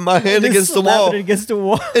slapping my hand against the wall,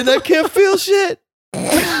 and I can't feel shit.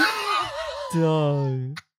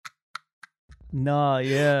 Dog. Nah,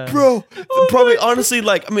 yeah, bro. Probably honestly,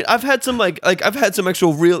 like, I mean, I've had some I've had some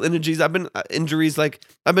actual real injuries. I've been injuries, like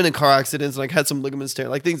I've been in car accidents, like had some ligaments tear,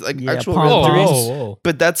 like things like actual real injuries. Whoa.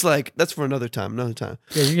 But that's for another time. Yeah,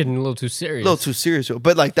 you're getting a little too serious.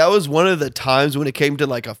 But like that was one of the times when it came to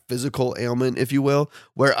like a physical ailment, if you will,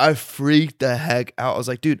 where I freaked the heck out. I was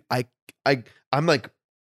like, dude, I'm like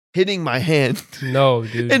hitting my hand. No,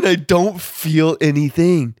 dude. And I don't feel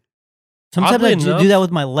anything. Sometimes I do that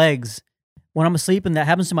with my legs. When I'm asleep and that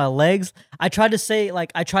happens to my legs, I try to put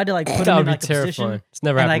them in like a position. It's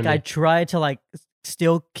never happened to me. I try to like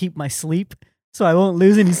still keep my sleep so I won't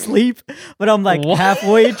lose any sleep. But I'm like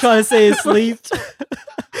halfway trying to stay asleep,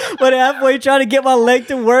 but halfway trying to get my leg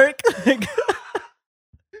to work.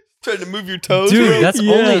 Trying to move your toes, dude. bro.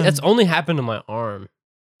 That's only happened to my arms,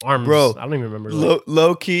 bro. I don't even remember.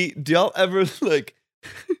 Low key. Do y'all ever like?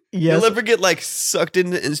 Yes. You'll ever get like sucked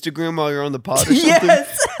into Instagram while you're on the pod or something?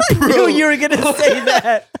 Yes, I knew you were gonna say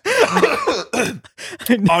that.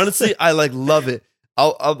 Honestly, I like love it.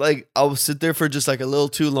 I'll sit there for just like a little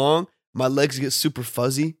too long. My legs get super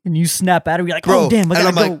fuzzy, and you snap out of it. You're like, bro, oh damn!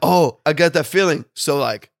 I'm like, oh, I got that feeling. So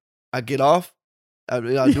like, I get off. I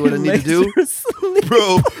do what I need to do,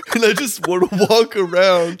 bro. And I just want to walk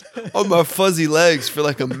around on my fuzzy legs for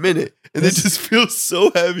like a minute. And it just feels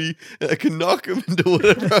so heavy, and I can knock them into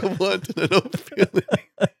whatever I want, and I don't feel it.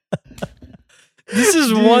 This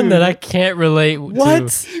is one that I can't relate to.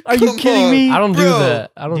 What? Are you kidding me? I don't do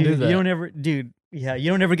that. I don't do that. You don't ever, dude. Yeah,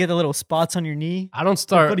 you don't ever get the little spots on your knee. I don't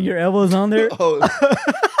start putting your elbows on there. Oh,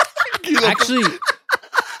 actually.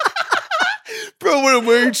 Bro, when I'm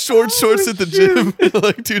wearing shorts at the gym, I'm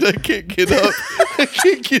like, dude, I can't get up. I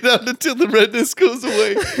can't get out until the redness goes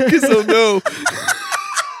away, because I'll know.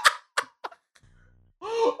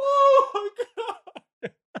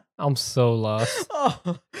 I'm so lost.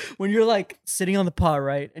 Oh, when you're like sitting on the pot,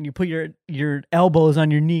 right, and you put your elbows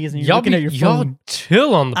on your knees and you're looking at your phone. Y'all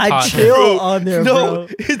chill on the pot. I chill on there, bro.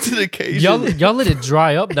 It's an occasion. Y'all let it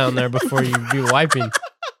dry up down there before you be wiping.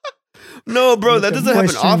 No, bro, that doesn't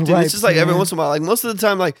happen often. Wipes, it's just like every once in a while. Like most of the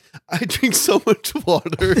time, like I drink so much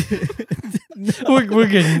water. We're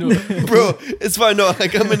getting, bro. It's fine. No,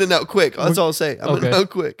 like I'm in and out quick. That's all I'll say. I'm in and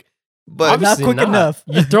out quick. But I'm not quick enough.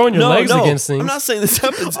 You're throwing your legs against things. I'm not saying this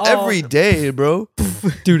happens every day, bro.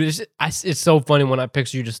 Dude, it's so funny when I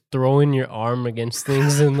picture you just throwing your arm against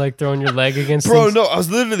things and like throwing your leg against things. Bro, no, I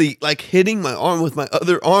was literally like hitting my arm with my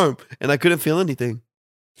other arm and I couldn't feel anything.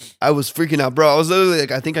 I was freaking out, bro. I was literally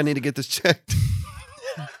like, I think I need to get this checked.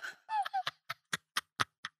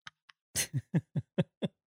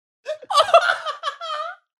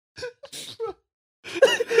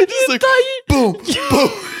 Just like, boom, boom.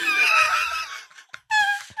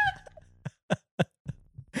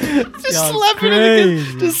 Just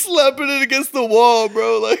slapping it against the wall,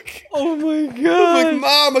 bro. Like, oh my god! I'm like,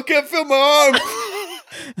 Mom, I can't feel my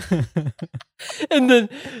arm. And then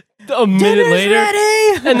a minute later,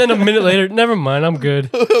 and then a minute later, never mind, I'm good.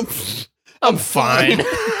 I'm fine.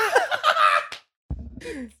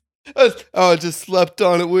 I just slept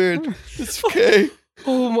on it weird. It's okay.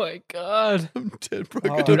 Oh my god, I'm dead,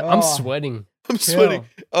 bro. Dude, I'm sweating. I'm sweating.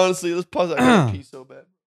 Honestly, let's pause. I gotta pee so bad.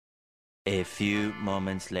 A few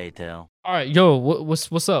moments later. All right, yo,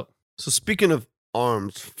 what's up? So speaking of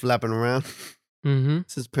arms flapping around, Mm-hmm.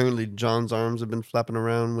 Since apparently John's arms have been flapping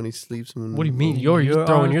around when he sleeps. What do you mean? Your You're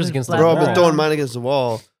throwing arms yours been against the flapping wall. Bro, I've been around. throwing mine against the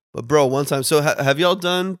wall. But bro, one time. So have y'all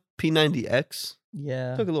done P90X?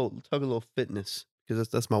 Yeah. Talk a little fitness because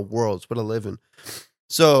that's my world. It's what I live in.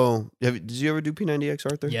 So did you ever do P90X,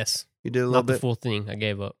 Arthur? Yes. You did a little Not the bit. full thing. I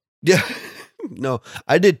gave up. Yeah. No,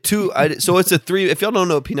 I did 2. So it's a 3. If y'all don't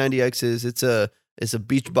know what P90X is, it's a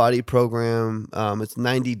beach body program. It's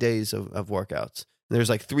 90 days of workouts. There's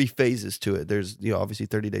like 3 phases to it. There's obviously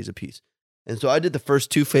 30 days apiece. And so I did the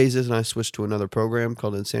first 2 phases and I switched to another program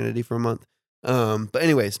called Insanity for a month. But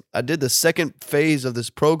anyways, I did the second phase of this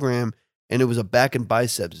program and it was a back and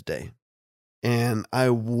biceps day. And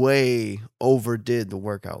I way overdid the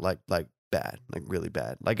workout, like bad, like really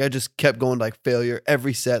bad. Like I just kept going like failure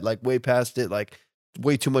every set, like way past it, like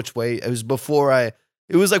way too much weight. It was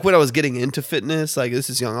it was like when I was getting into fitness, like this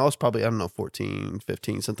is young. I was probably, I don't know, 14,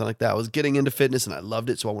 15, something like that. I was getting into fitness and I loved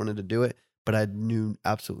it. So I wanted to do it, but I knew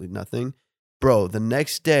absolutely nothing. Bro, the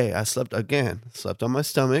next day I slept on my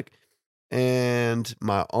stomach and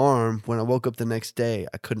my arm, when I woke up the next day,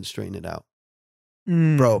 I couldn't straighten it out.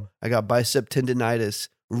 Bro, I got bicep tendonitis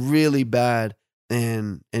really bad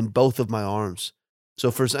in both of my arms.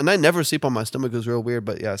 So and I never sleep on my stomach. It was real weird,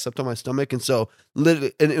 but yeah, I slept on my stomach. And so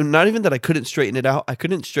literally, and not even that I couldn't straighten it out. I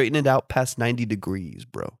couldn't straighten it out past 90 degrees,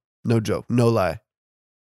 bro. No joke. No lie.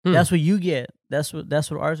 That's what you get. That's what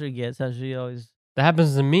Arthur gets. That's what he always. That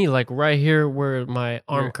happens to me, like right here where my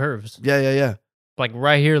arm curves. Yeah. Like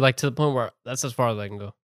right here, like to the point where that's as far as I can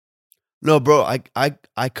go. No, bro,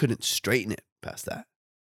 I couldn't straighten it past that.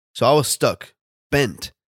 So I was stuck,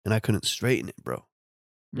 bent, and I couldn't straighten it, bro.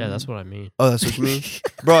 Yeah, that's what I mean. Oh, that's what you mean?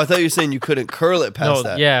 Bro, I thought you were saying you couldn't curl it past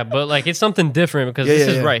that. Yeah, but like it's something different because this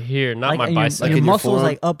is right here, not my bicep. Your in your muscle is forearm?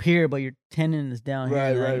 like up here, but your tendon is down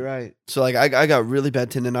here. Right. So like I got really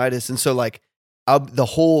bad tendonitis, and so like the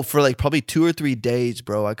whole for like probably 2 or 3 days,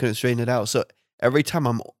 bro, I couldn't straighten it out. So every time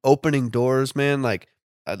I'm opening doors, man, like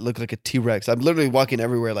I look like a T-Rex. I'm literally walking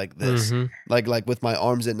everywhere like this, like with my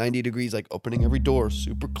arms at 90 degrees, like opening every door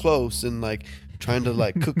super close and like trying to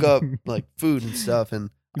like cook up like food and stuff. And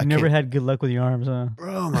You never had good luck with your arms, huh?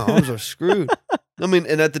 bro, my arms are screwed. I mean,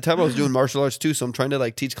 and at the time I was doing martial arts too, so I'm trying to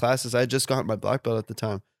like teach classes. I had just gotten my black belt at the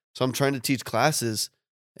time, so I'm trying to teach classes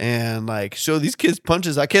and like show these kids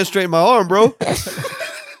punches. I can't straighten my arm, bro.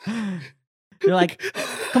 You're like,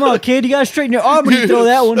 come on, kid, you gotta straighten your arm when you throw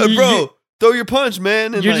that one, bro. Throw your punch,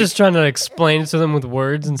 man. And you're like, just trying to explain it to them with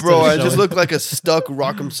words instead bro, of I just showing. look like a stuck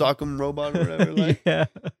rock'em sock'em robot or whatever. Like,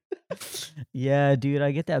 yeah, dude,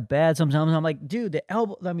 I get that bad sometimes. I'm like, dude,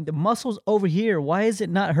 the muscle's over here. Why is it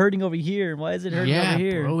not hurting over here? Why is it hurting over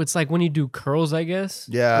here? Bro, it's like when you do curls, I guess.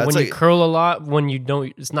 Yeah, when it's you like, curl a lot, when you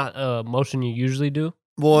don't, it's not a motion you usually do.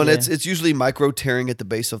 well, and Yeah. it's usually micro tearing at the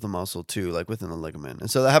base of the muscle too, like within the ligament. And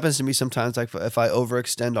so that happens to me sometimes, like if I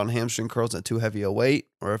overextend on hamstring curls at too heavy a weight,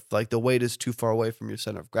 or if like the weight is too far away from your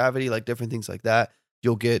center of gravity, like different things like that,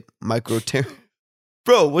 you'll get micro tear.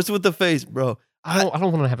 Bro, what's with the face, bro? I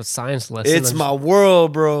don't want to have a science lesson. It's my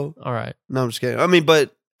world, bro. All right. No, I'm just kidding. I mean,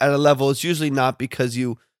 but at a level, it's usually not because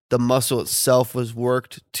the muscle itself was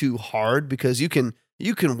worked too hard, because you can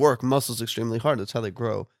work muscles extremely hard. That's how they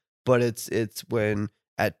grow. But it's when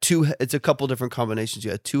it's a couple different combinations. You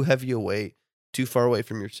had too heavy a weight, too far away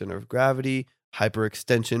from your center of gravity.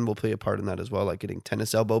 Hyperextension will play a part in that as well, like getting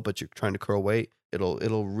tennis elbow, but you're trying to curl weight.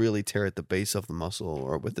 It'll really tear at the base of the muscle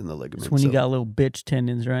or within the ligament. It's when you got little bitch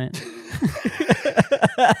tendons, right?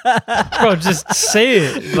 Bro, just say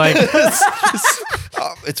it. Like,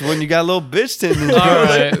 it's when you got little bitch tendons. all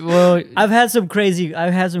right. Well, I've had some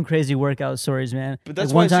crazy workout stories, man. But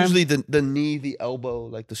that's like why it's usually the knee, the elbow,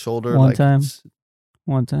 like the shoulder. One like, time.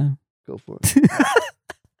 Go for it.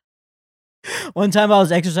 One time I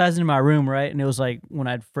was exercising in my room, right? And it was like when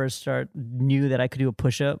I first knew that I could do a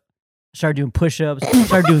push-up. Started doing push-ups,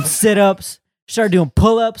 started doing sit-ups, started doing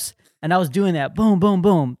pull-ups, and I was doing that boom, boom,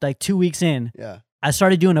 boom, like 2 weeks in. Yeah. I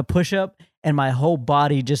started doing a push-up and my whole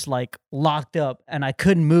body just like locked up and I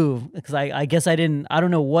couldn't move because I guess I don't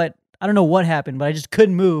know what happened, but I just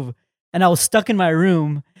couldn't move. And I was stuck in my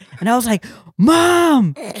room and I was like,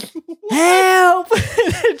 Mom, help!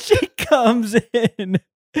 And she comes in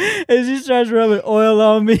and she starts rubbing oil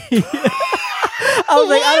on me. I was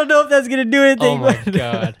like, I don't know if that's gonna do anything. oh my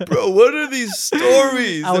God. Bro, what are these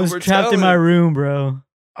stories? I that was we're trapped in my telling? room, bro.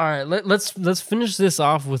 All right. Let's finish this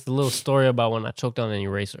off with a little story about when I choked on an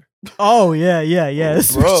eraser. Oh yeah.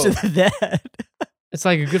 Let's Bro. switch to that. It's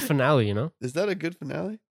like a good finale, you know? Is that a good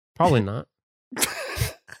finale? Probably not.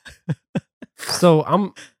 So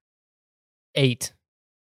I'm 8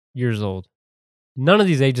 years old. None of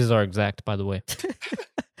these ages are exact, by the way.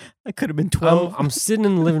 I could have been 12. I'm sitting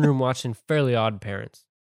in the living room watching Fairly Odd Parents,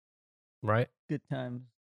 right? Good times.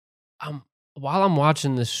 While I'm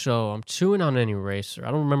watching this show, I'm chewing on an eraser.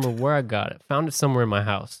 I don't remember where I got it. Found it somewhere in my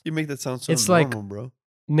house. You make that sound so It's normal, like- bro.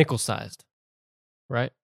 Nickel sized,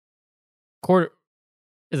 right? Quarter.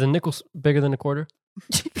 Is a nickel bigger than a quarter?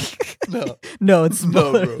 No, No, it's No,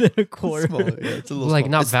 smaller bro. than a quarter. Smaller. Yeah, it's a little Like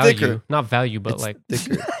small. not It's value, thicker. not value, but It's like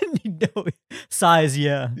thicker. No, size,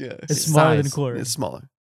 yeah. Yeah, It's smaller than a size. quarter. It's smaller.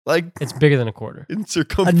 Like it's bigger than a quarter. in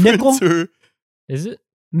circumference. nickel? Or Is it?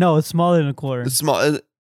 No, it's smaller than a quarter. it's small.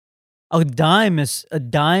 A dime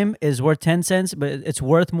is worth 10 cents, but it's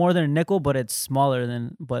worth more than a nickel, but it's smaller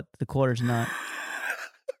than but the quarter's not.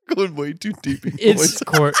 Going way too deep. In It's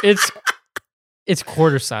points. it's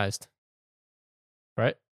quarter sized,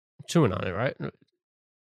 right? Chewing on it, right?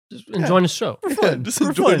 Just enjoying the show. Yeah, just For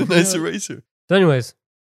enjoy the fun, nice yeah. eraser. So, anyways,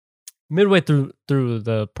 midway through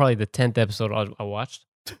the probably the 10th episode I watched,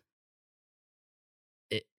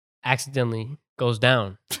 it accidentally goes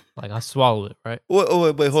down. Like I swallow it, right?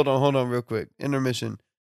 Wait, hold on, real quick. Intermission.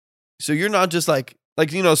 So you're not just like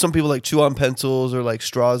some people like chew on pencils or like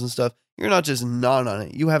straws and stuff. You're not just gnawing on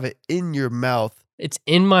it. You have it in your mouth. It's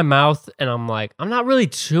in my mouth, and I'm like, I'm not really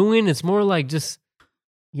chewing. It's more like just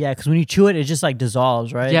Yeah, because when you chew it, it just like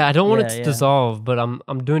dissolves, right? yeah. I don't want it to Yeah. dissolve, but I'm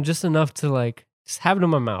doing just enough to like just have it in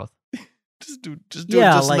my mouth. Just do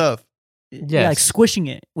Yeah, it just like- enough. Yeah, like Yes. squishing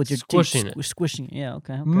it with your Squishing teeth. it. Squishing it. Yeah,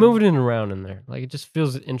 okay. Moving it around in there, like it just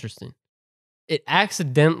feels interesting. It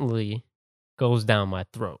accidentally goes down my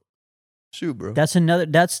throat. Shoot, bro. That's how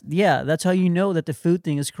you know that the food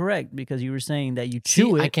thing is correct because you were saying that you See,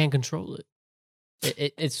 chew I it. can't control it.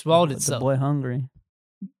 It swallowed The itself. boy hungry.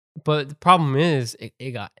 But the problem is,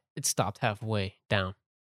 it stopped halfway down,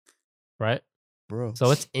 right? Bro.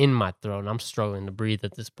 So it's in my throat, and I'm struggling to breathe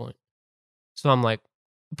at this point. So I'm like,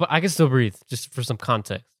 but I can still breathe. Just for some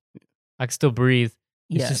context, I can still breathe.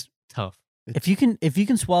 It's Yeah. just tough. If you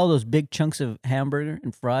can swallow those big chunks of hamburger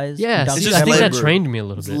and fries. Yeah, without it's I just think that labor. trained me a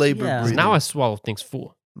little It's bit. labored Yeah. 'Cause breathing. Now I swallow things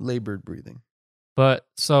full. Labored breathing. But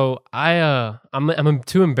so I'm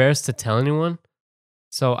too embarrassed to tell anyone.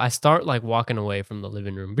 So I start like walking away from the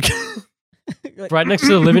living room because right next to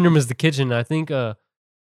the living room is the kitchen. I think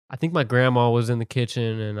my grandma was in the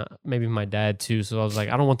kitchen and maybe my dad too. So I was like,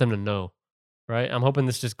 I don't want them to know, right? I'm hoping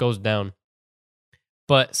this just goes down.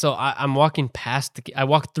 But so I'm walking past I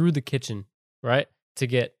walk through the kitchen, right, to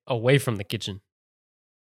get away from the kitchen.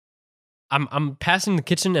 I'm passing the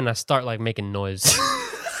kitchen and I start like making noise.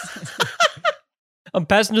 I'm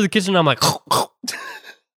passing through the kitchen. And I'm like,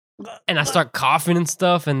 and I start coughing and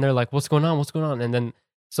stuff. And they're like, "What's going on? What's going on?" And then,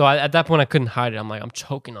 so at that point, I couldn't hide it. I'm like, I'm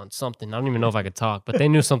choking on something. I don't even know if I could talk, but they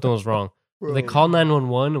knew something was wrong. So they Bro. call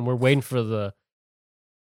 911, and we're waiting for the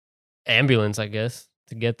ambulance, I guess,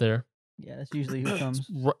 to get there. Yeah, that's usually who comes.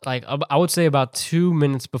 Like I would say about 2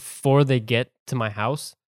 minutes before they get to my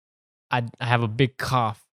house, I have a big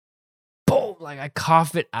cough. Boom! Like I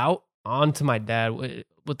cough it out onto my dad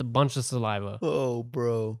with a bunch of saliva. Oh,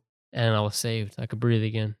 bro. And I was saved. I could breathe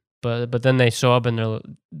again. But then they show up and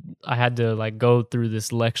I had to like go through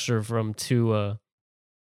this lecture from two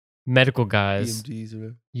medical guys. EMGs or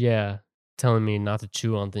whatever. Yeah, telling me not to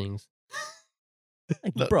chew on things.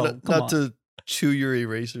 Like, Not, bro, not, come not on. to chew your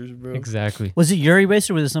erasers, bro. Exactly. Was it your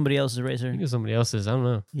eraser or was it somebody else's I eraser? think it's somebody else's. I don't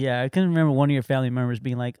know. Yeah, I can remember one of your family members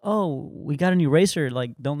being like, "Oh, we got an eraser.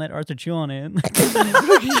 Like, don't let Arthur chew on it."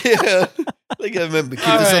 Yeah. Like, I remember. Keep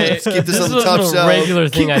All this, right. on, keep this on the wasn't top a shelf. regular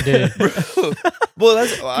thing I did. Bro. Well,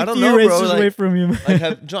 that's, I don't Keep the know, bro. erasers away Like, from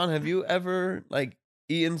you. John, have you ever, like,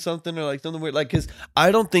 eaten something or, like, something weird? Like, because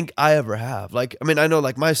I don't think I ever have. Like, I mean, I know,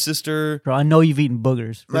 like, my sister. Bro, I know you've eaten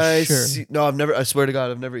boogers for sure. No, I've never, I swear to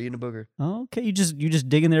God, I've never eaten a booger. Oh, okay, you just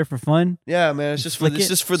dig in there for fun. Yeah, man. It's just for, Flick it's it.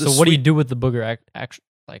 just for the So what do you sweet- do with the booger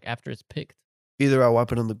like after it's picked? Either I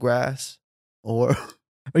wipe it on the grass or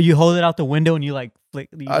Or you hold it out the window and you like flick.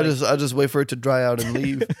 You I like, just wait for it to dry out and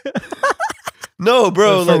leave. No,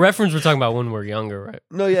 bro. For Like, reference, we're talking about when we're younger, right?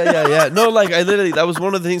 no, yeah. No, like I literally, that was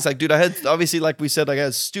one of the things. Like, dude, I had obviously, like we said, like I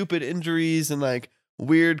had stupid injuries and like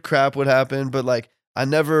weird crap would happen, but like I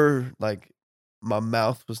never, like my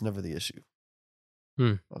mouth was never the issue.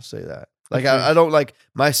 I'll say that. Like I don't like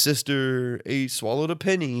my sister swallowed a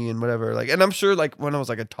penny and whatever. Like, and I'm sure like when I was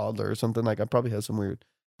like a toddler or something, like I probably had some weird.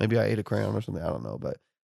 Maybe I ate a crayon or something. I don't know, but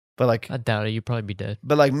like, I doubt it. You'd probably be dead.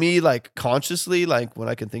 but like me, like consciously, like when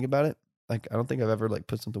I can think about it, like I don't think I've ever like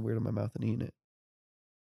put something weird in my mouth and eaten it.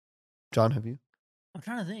 John, have you? I'm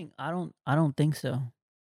trying to think. I don't think so.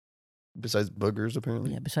 Besides boogers,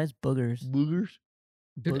 apparently. Yeah, besides boogers. Boogers.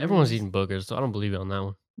 Dude, everyone's Boogers. eating boogers, so I don't believe it on that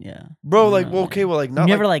one. Yeah, bro. Like, well, okay, well, like you not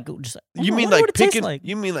never like. just. You mean wonder like what it tastes picking? like.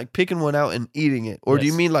 You mean like picking one out and eating it, or do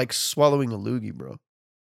you Yes. mean like swallowing a loogie, bro?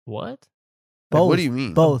 What? Like, Both. what do you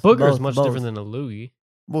mean? Both. Booger both, is much both. different than a loogie.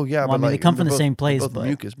 Well, yeah, Well, but I mean, they like come from they're the same both- place, they're both but-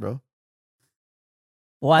 mucus, bro.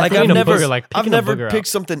 Well, I Like think I've picking a never, booger, like I've picking a never booger picked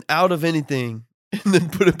out. something out of anything and then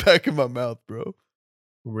put it back in my mouth, bro.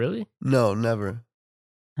 Really? No, never.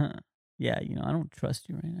 Huh. Yeah, I don't trust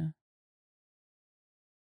you right now.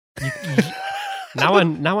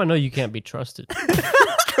 Now I know you can't be trusted.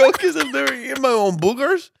 Bro, because I've never eaten my own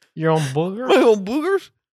boogers. Your own booger? My own boogers.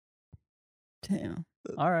 Damn.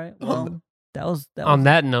 All right. On Well, that was On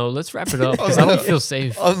that note, let's wrap it up because I don't feel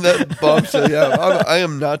safe. On that bombshell, yeah, I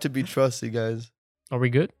am not to be trusted, guys. Are we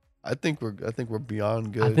good? I think we're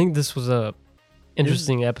beyond good. I think this was a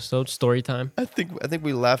interesting episode. Story time. I think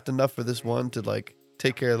we laughed enough for this one to like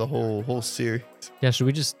take care of the whole series. Yeah, should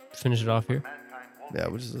we just finish it off here? Yeah,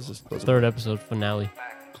 let's just close Third episode finale.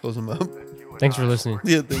 close them up. Thanks for listening.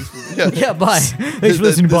 Yeah, thanks. For, Yeah, bye. Thanks for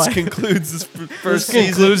listening. This Bye. concludes this first This season.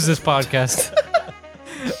 concludes this podcast.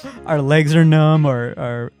 Our legs are numb.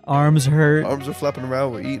 Our arms hurt. Arms are flapping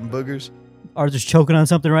around. We're eating boogers. Ours is choking on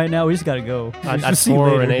something right now. We just gotta go. I See you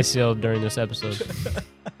tore an later. ACL during this episode.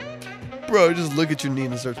 Bro, just look at your knee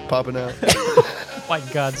and it starts popping out. My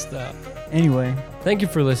God, stop. Anyway, Thank you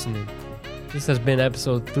for listening. This has been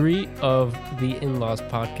episode 3 of the In-Laws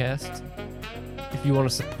podcast. If you want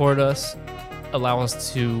to support us, allow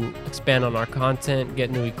us to expand on our content,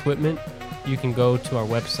 get new equipment, you can go to our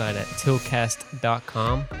website at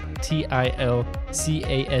tilcast.com,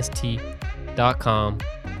 tilcast.com.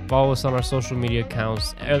 Follow us on our social media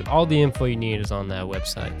accounts. All the info you need is on that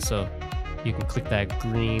website. So you can click that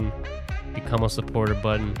green become a supporter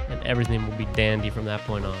button and everything will be dandy from that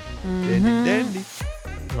point on. Dandy.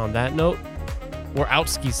 And on that note, we're out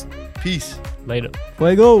skis. Peace. Later.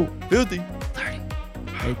 fuego. Filthy.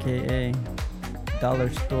 A.K.A. Dollar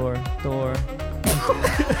Store Thor.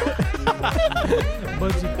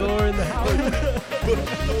 Bunch of Thor in the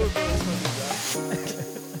house.